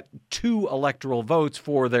they get 2 electoral votes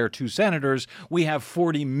for their 2 senators. We have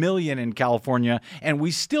 40 million in California, and we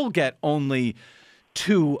still get only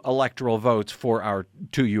 2 electoral votes for our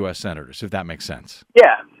 2 U.S. senators, if that makes sense.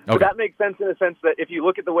 Yeah. Okay. But that makes sense in the sense that if you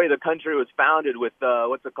look at the way the country was founded with,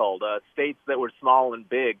 states that were small and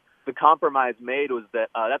big, the compromise made was that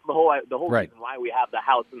that's the whole right. reason why we have the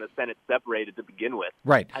House and the Senate separated to begin with.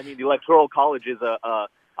 Right. I mean, the Electoral College is a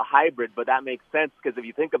hybrid, but that makes sense because if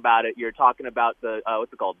you think about it, you're talking about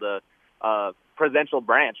the presidential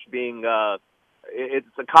branch being it's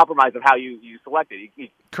a compromise of how you select it.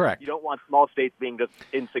 Correct. You don't want small states being just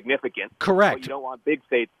insignificant. Correct. But you don't want big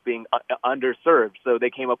states being underserved. So they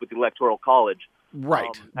came up with the Electoral College. Right.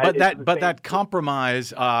 But that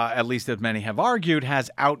compromise, at least as many have argued, has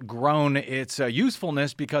outgrown its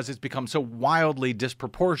usefulness because it's become so wildly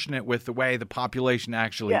disproportionate with the way the population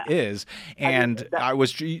actually is. And I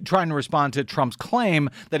was trying to respond to Trump's claim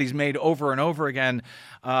that he's made over and over again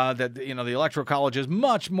that the Electoral College is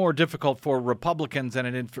much more difficult for Republicans than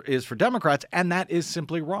it is for Democrats, and that is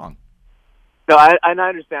simply wrong. No, I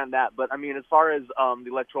understand that, but I mean, as far as the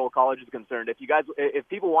Electoral College is concerned, if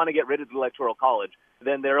people want to get rid of the Electoral College,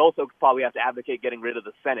 then they're also probably have to advocate getting rid of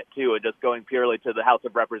the Senate too, and just going purely to the House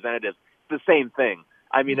of Representatives. It's the same thing.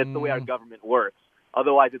 I mean, it's the way our government works.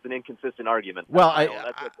 Otherwise, it's an inconsistent argument. Well,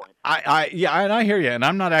 that's the point. And I hear you, and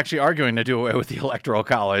I'm not actually arguing to do away with the Electoral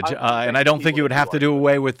College, and I don't think you would have to do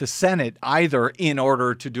away with the Senate either in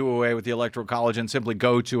order to do away with the Electoral College and simply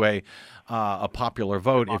go to a popular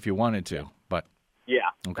vote if you wanted to. But yeah,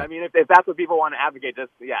 okay. I mean, if that's what people want to advocate,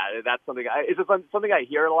 that's something. It's just something I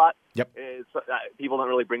hear a lot. Yep. People don't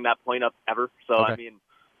really bring that point up ever. So okay. I mean.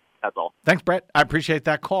 That's all. Thanks, Brett. I appreciate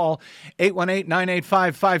that call.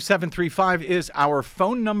 818-985-5735 is our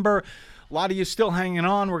phone number. A lot of you still hanging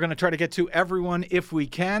on. We're going to try to get to everyone if we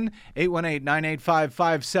can.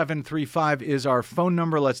 818-985-5735 is our phone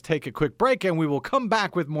number. Let's take a quick break, and we will come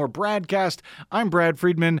back with more BradCast. I'm Brad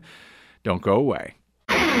Friedman. Don't go away.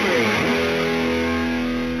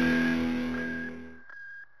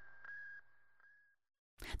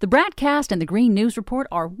 The BradCast and the Green News Report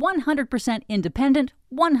are 100% independent,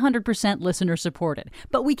 100% listener-supported.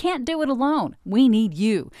 But we can't do it alone. We need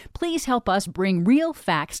you. Please help us bring real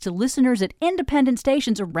facts to listeners at independent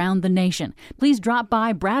stations around the nation. Please drop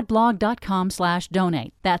by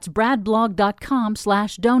bradblog.com/donate. That's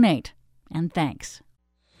bradblog.com/donate. And thanks.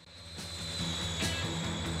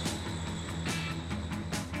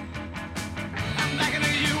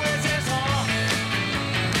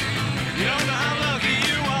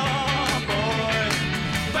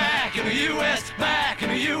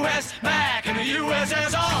 back in the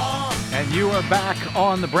USSR. And you are back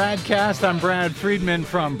on the BradCast. I'm Brad Friedman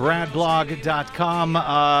from BradBlog.com.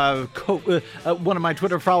 One of my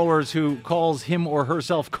Twitter followers who calls him or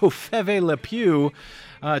herself Kofeve Le Pew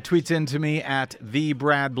tweets into me at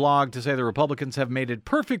 @TheBradBlog to say the Republicans have made it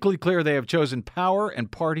perfectly clear they have chosen power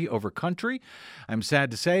and party over country. I'm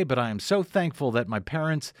sad to say, but I am so thankful that my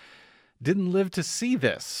parents didn't live to see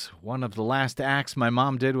this. One of the last acts my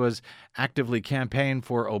mom did was actively campaign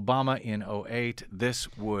for Obama in 2008. This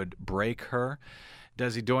would break her.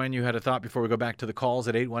 Desi Doyen, you had a thought before we go back to the calls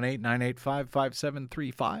at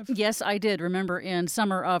 818-985-5735? Yes, I did. Remember, in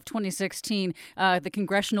summer of 2016, the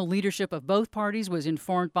congressional leadership of both parties was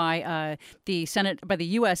informed by the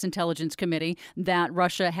U.S. Intelligence Committee that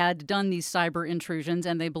Russia had done these cyber intrusions,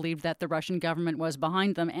 and they believed that the Russian government was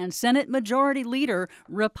behind them. And Senate Majority Leader,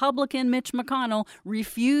 Republican Mitch McConnell,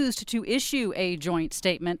 refused to issue a joint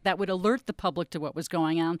statement that would alert the public to what was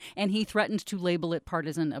going on, and he threatened to label it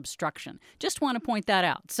partisan obstruction. Just want to point that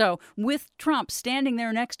out. So with Trump standing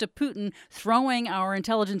there next to Putin, throwing our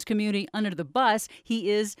intelligence community under the bus, he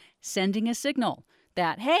is sending a signal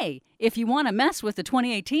that, hey, if you want to mess with the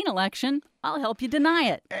 2018 election, I'll help you deny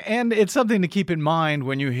it. And it's something to keep in mind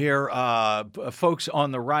when you hear folks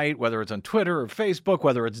on the right, whether it's on Twitter or Facebook,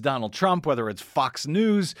 whether it's Donald Trump, whether it's Fox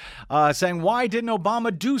News, saying, why didn't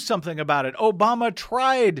Obama do something about it? Obama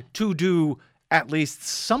tried to do at least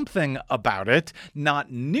something about it. Not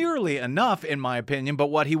nearly enough, in my opinion, but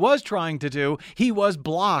what he was trying to do, he was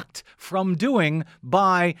blocked from doing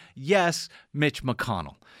by, yes, Mitch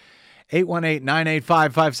McConnell.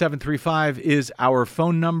 818-985-5735 is our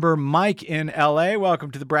phone number. Mike in L.A.,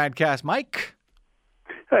 welcome to the BradCast. Mike?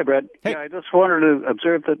 Hi, Brad. Hey. Yeah, I just wanted to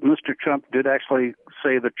observe that Mr. Trump did actually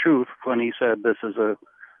say the truth when he said the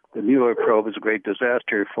Mueller probe is a great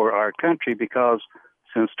disaster for our country because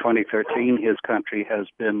since 2013, his country has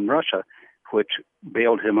been Russia, which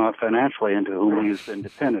bailed him out financially, into whom he's been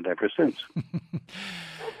dependent ever since.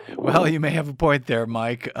 Well, you may have a point there,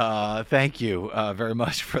 Mike. Thank you very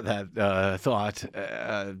much for that thought.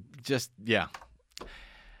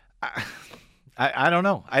 I don't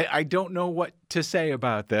know. I don't know what to say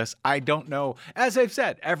about this. I don't know. As I've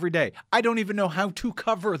said every day, I don't even know how to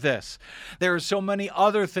cover this. There are so many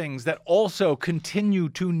other things that also continue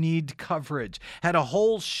to need coverage. Had a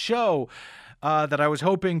whole show that I was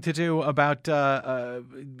hoping to do about, the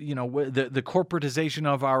corporatization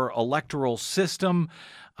of our electoral system.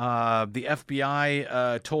 The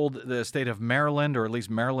FBI told the state of Maryland, or at least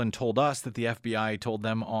Maryland told us that the FBI told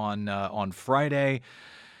them on Friday,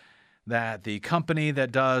 that the company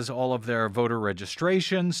that does all of their voter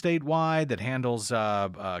registration statewide, that handles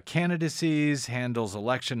candidacies, handles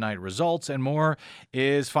election night results, and more,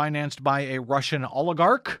 is financed by a Russian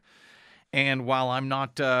oligarch. And while I'm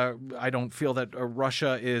not, I don't feel that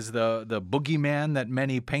Russia is the boogeyman that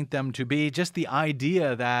many paint them to be, just the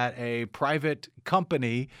idea that a private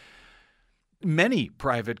company, many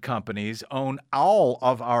private companies, own all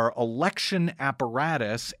of our election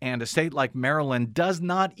apparatus, and a state like Maryland does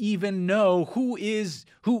not even know who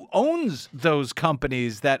owns those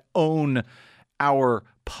companies that own our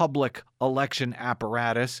public election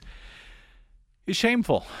apparatus, is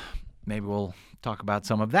shameful. Maybe we'll talk about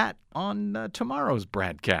some of that on tomorrow's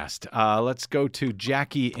BradCast. Let's go to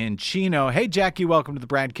Jackie in Chino. Hey, Jackie, welcome to the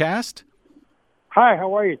BradCast. Hi,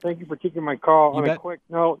 how are you? Thank you for taking my call. You bet. A quick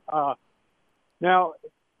note, now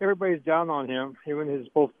everybody's down on him, even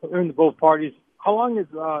both parties. How long is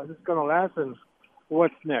this going to last, and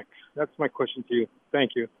what's next? That's my question to you.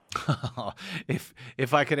 Thank you.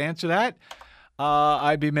 If I could answer that,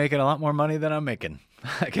 I'd be making a lot more money than I'm making.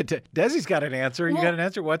 Desi's got an answer. You got an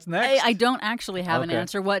answer? What's next? I don't actually have an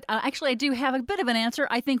answer. Actually, I do have a bit of an answer.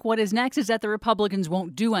 I think what is next is that the Republicans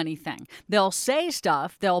won't do anything. They'll say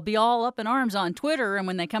stuff. They'll be all up in arms on Twitter and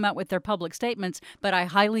when they come out with their public statements, but I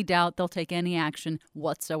highly doubt they'll take any action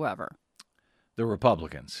whatsoever. The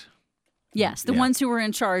Republicans. Yes, the ones who are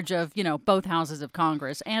in charge of, both houses of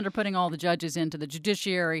Congress and are putting all the judges into the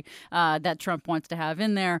judiciary that Trump wants to have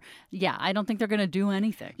in there. Yeah, I don't think they're going to do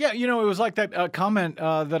anything. Yeah, it was like that comment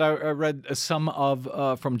that I read some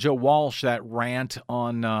of from Joe Walsh, that rant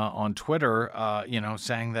on Twitter,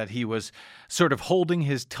 saying that he was sort of holding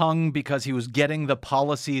his tongue because he was getting the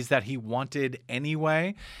policies that he wanted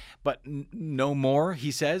anyway. But no more,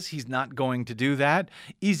 he says. He's not going to do that.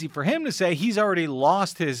 Easy for him to say. He's already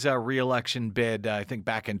lost his re-election bid, I think,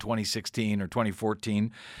 back in 2016 or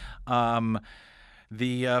 2014.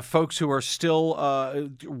 The folks who are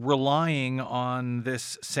still relying on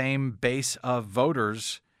this same base of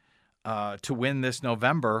voters to win this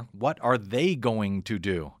November, what are they going to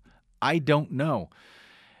do? I don't know.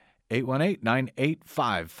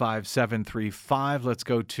 818-985-5735. Let's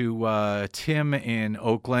go to Tim in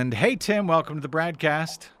Oakland. Hey, Tim, welcome to the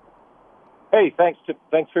BradCast. Hey, thanks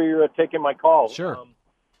for your taking my call. Sure.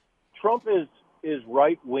 Trump is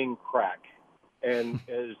right-wing crack. And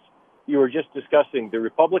as you were just discussing, the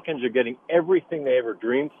Republicans are getting everything they ever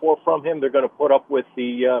dreamed for from him. They're going to put up with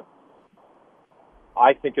I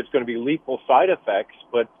think it's going to be lethal side effects,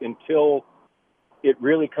 but until it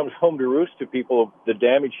really comes home to roost to people of the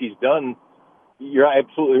damage he's done, you're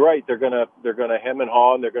absolutely right. They're going to hem and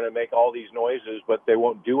haw, and they're going to make all these noises, but they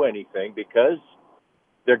won't do anything because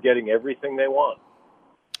they're getting everything they want.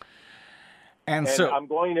 And so I'm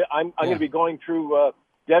going to be going through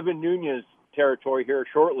Devin Nunes territory here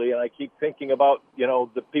shortly, and I keep thinking about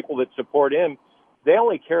the people that support him. They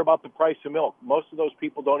only care about the price of milk. Most of those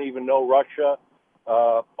people don't even know Russia.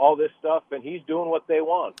 All this stuff, and he's doing what they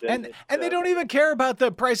want, and they don't even care about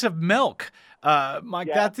the price of milk. Mike,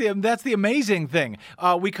 that's the amazing thing.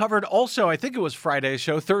 We covered also, I think it was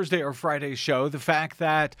Thursday or Friday's show, the fact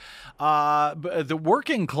that the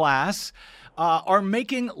working class are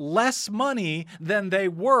making less money than they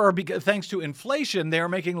were because thanks to inflation. They are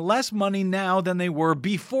making less money now than they were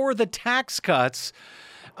before the tax cuts.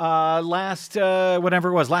 Last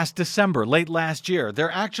December, late last year.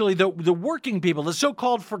 They're actually the working people, the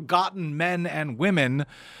so-called forgotten men and women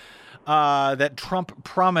that Trump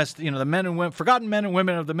promised, the forgotten men and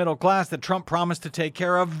women of the middle class that Trump promised to take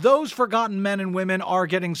care of. Those forgotten men and women are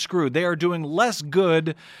getting screwed. They are doing less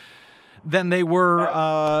good than they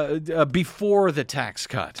were before the tax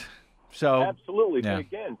cut. So absolutely. Yeah. But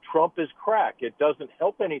again, Trump is crack. It doesn't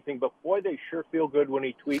help anything, but boy, they sure feel good when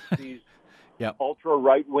he tweets these ultra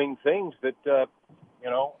right-wing things that, a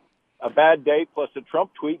bad day plus a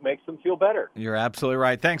Trump tweet makes them feel better. You're absolutely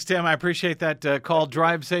right. Thanks, Tim. I appreciate that call.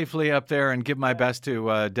 Drive safely up there and give my best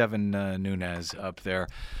to Devin Nunes up there.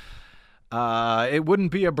 It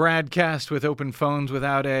wouldn't be a BradCast with open phones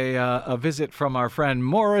without a visit from our friend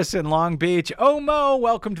Morris in Long Beach. Mo,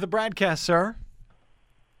 welcome to the BradCast, sir.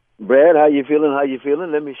 Brad, how you feeling?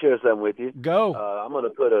 Let me share something with you. Go. I'm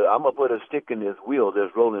gonna put a stick in this wheel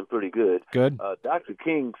that's rolling pretty good. Good. Dr.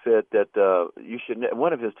 King said that you should.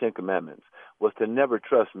 One of his 10 Commandments was to never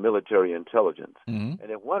trust military intelligence. Mm-hmm.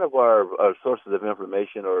 And if one of our sources of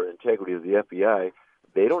information or integrity is the FBI,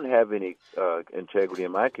 they don't have any integrity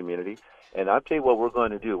in my community. And I'll tell you what we're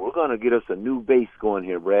going to do. We're going to get us a new base going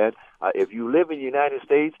here, Brad. If you live in the United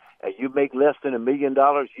States and you make less than $1 million,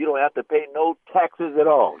 you don't have to pay no taxes at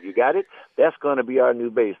all. You got it? That's going to be our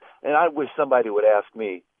new base. And I wish somebody would ask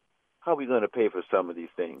me, how are we going to pay for some of these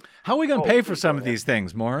things? How are we going to pay for some of these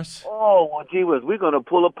things, Morris? Oh, well, gee whiz, we're going to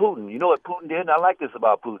pull a Putin. You know what Putin did? And I like this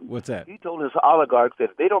about Putin. What's that? He told his oligarchs that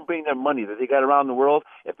if they don't bring their money that they got around the world,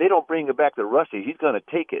 if they don't bring it back to Russia, he's going to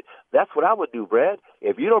take it. That's what I would do, Brad.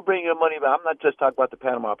 If you don't bring your money back, I'm not just talking about the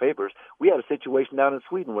Panama Papers. We had a situation down in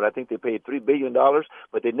Sweden where I think they paid $3 billion,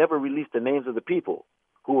 but they never released the names of the people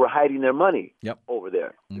who were hiding their money over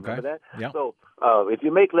there. You remember that? Yep. So if you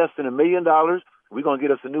make less than $1 million, we're going to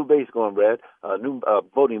get us a new base going, Brad, a new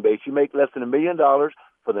voting base. You make less than $1 million,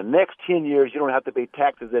 for the next 10 years, you don't have to pay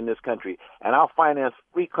taxes in this country. And I'll finance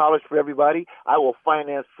free college for everybody. I will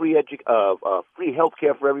finance free health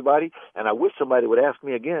care for everybody. And I wish somebody would ask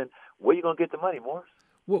me again, where are you going to get the money, Morris?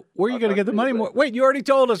 Well, where are you going to get the money, Morris? Wait, you already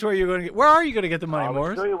told us where you're going to get. Where are you going to get the money,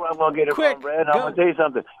 Morris? I'll tell you where I'm going to get it from, Brad. I'm going to tell you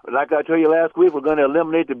something. Like I told you last week, we're going to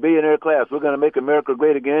eliminate the billionaire class. We're going to make America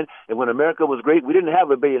great again. And when America was great, we didn't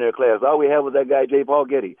have a billionaire class. All we had was that guy, J. Paul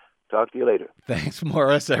Getty. Talk to you later. Thanks,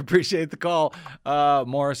 Morris. I appreciate the call.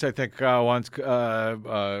 Morris, I think, once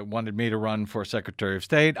wanted me to run for Secretary of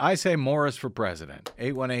State. I say Morris for president.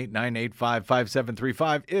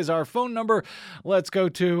 818-985-5735 is our phone number. Let's go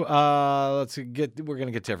to, we're going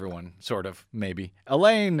to get to everyone, sort of, maybe.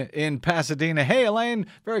 Elaine in Pasadena. Hey, Elaine,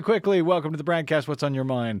 very quickly, welcome to the BradCast. What's on your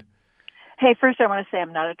mind? Hey, first I want to say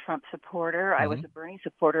I'm not a Trump supporter. I was a Bernie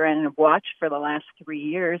supporter and have watched for the last 3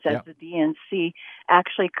 years as the DNC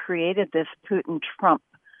actually created this Putin-Trump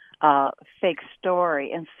fake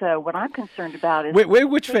story. And so what I'm concerned about is... Wait,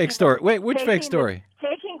 which fake story? Wait, which fake story?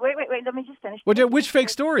 Wait, let me just finish. Which fake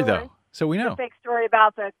story, though? So we know. The fake story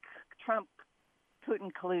about the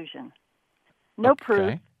Trump-Putin collusion. No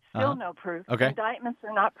proof. Still no proof. Okay. Indictments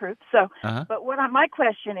are not proof. So, but my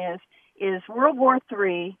question is World War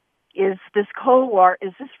III... Is this Cold War,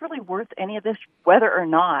 is this really worth any of this, whether or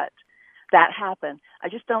not that happened? I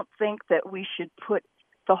just don't think that we should put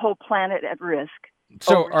the whole planet at risk.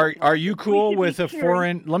 So are you cool with a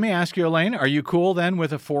foreign, let me ask you, Elaine, are you cool then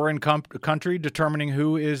with a foreign country determining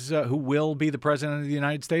who will be the president of the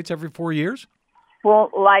United States every 4 years? Well,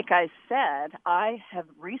 like I said, I have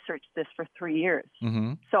researched this for 3 years.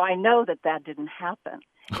 Mm-hmm. So I know that didn't happen.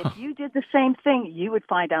 If you did the same thing, you would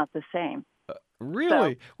find out the same.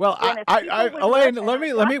 Really? So, well, Elaine, let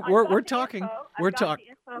me. We're talking.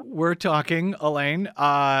 We're talking, Elaine.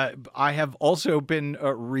 I have also been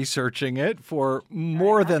researching it for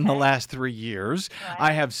more than the last 3 years. Right.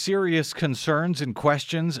 I have serious concerns and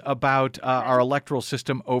questions about our electoral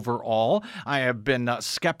system overall. I have been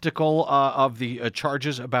skeptical of the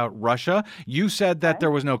charges about Russia. You said that there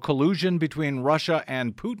was no collusion between Russia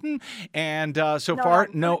and Putin, and so far,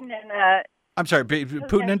 no. I'm sorry,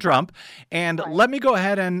 Putin and Trump. And let me go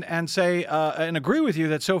ahead and say and agree with you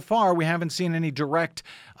that so far we haven't seen any direct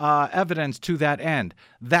evidence to that end.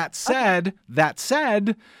 That said,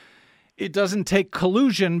 it doesn't take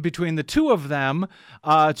collusion between the two of them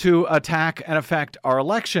to attack and affect our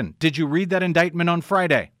election. Did you read that indictment on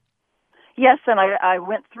Friday? Yes, and I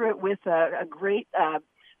went through it with a great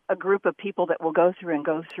a group of people that will go through.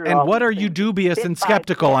 And what are you dubious and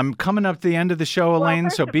skeptical? I'm coming up to the end of the show, Elaine,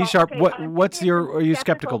 so be sharp. What's are you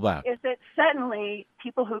skeptical about? Is that suddenly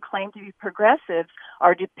people who claim to be progressives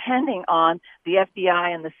are depending on the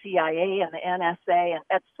FBI and the CIA and the NSA and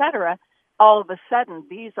et cetera. All of a sudden,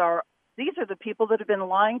 these are the people that have been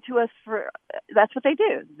lying to us that's what they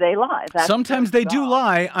do. They lie. Sometimes they do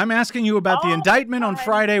lie. I'm asking you about the indictment on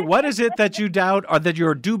Friday. What is it that you doubt or that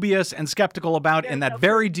you're dubious and skeptical about in that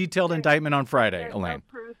very detailed indictment on Friday, Elaine?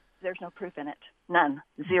 There's no proof in it. None.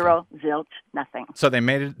 Zero, zilch, nothing. So they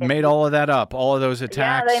made all of that up, all of those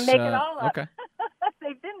attacks? Yeah, they make it all up. Okay.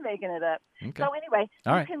 They've been making it up. Okay. So anyway,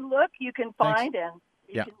 all you can look, you can find, and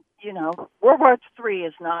you can, World War III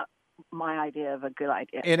is not my idea of a good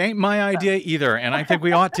idea. It ain't my idea either, and I think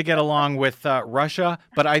we ought to get along with Russia,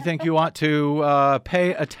 but I think you ought to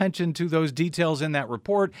pay attention to those details in that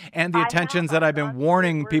report and the attentions that I've been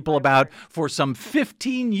warning people about for some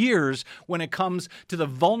 15 years when it comes to the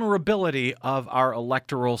vulnerability of our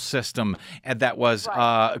electoral system, and that was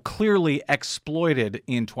clearly exploited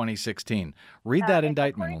in 2016. Read that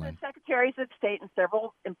indictment, Elaine. The secretaries of state in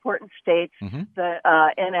several important states, the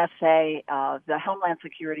NSA, the Homeland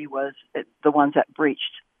Security was the ones that breached.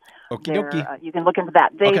 Okie dokie. You can look into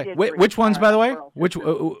that. They did which ones, by the way? Which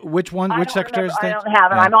one? Which secretary of state? I don't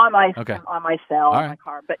have it. I'm on my cell in my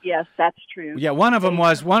car. But yes, that's true. Yeah, one of them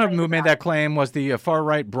who made that claim was the far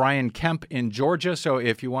right Brian Kemp in Georgia. So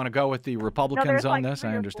if you want to go with the Republicans on this,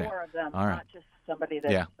 I understand. 4 of them, all right. Not just somebody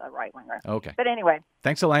that's a right winger. Okay. But anyway.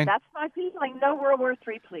 Thanks, Elaine. That's my feeling. No World War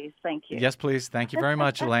III, please. Thank you. Yes, please. Thank you very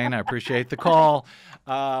much, Elaine. I appreciate the call.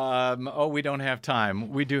 We don't have time.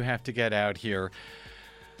 We do have to get out here.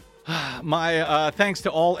 My thanks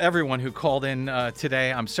to everyone who called in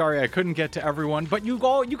today. I'm sorry I couldn't get to everyone, but you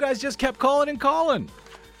guys just kept calling and calling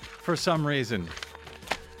for some reason.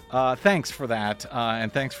 Thanks for that,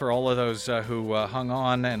 and thanks for all of those who hung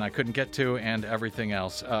on and I couldn't get to and everything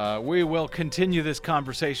else. We will continue this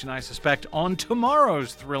conversation, I suspect, on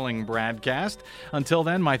tomorrow's thrilling BradCast. Until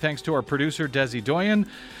then, my thanks to our producer, Desi Doyen,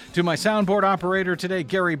 to my soundboard operator today,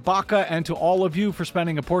 Gary Baca, and to all of you for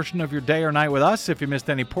spending a portion of your day or night with us. If you missed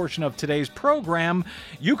any portion of today's program,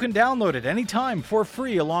 you can download it anytime for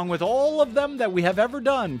free, along with all of them that we have ever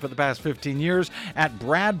done for the past 15 years at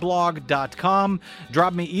bradblog.com.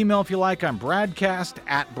 Drop me email if you like. I'm BradCast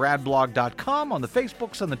at bradblog.com. On the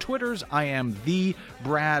Facebooks, on the Twitters, I am the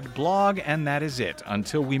Brad Blog, and that is it.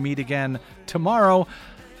 Until we meet again tomorrow,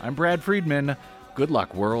 I'm Brad Friedman. Good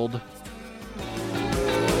luck, world.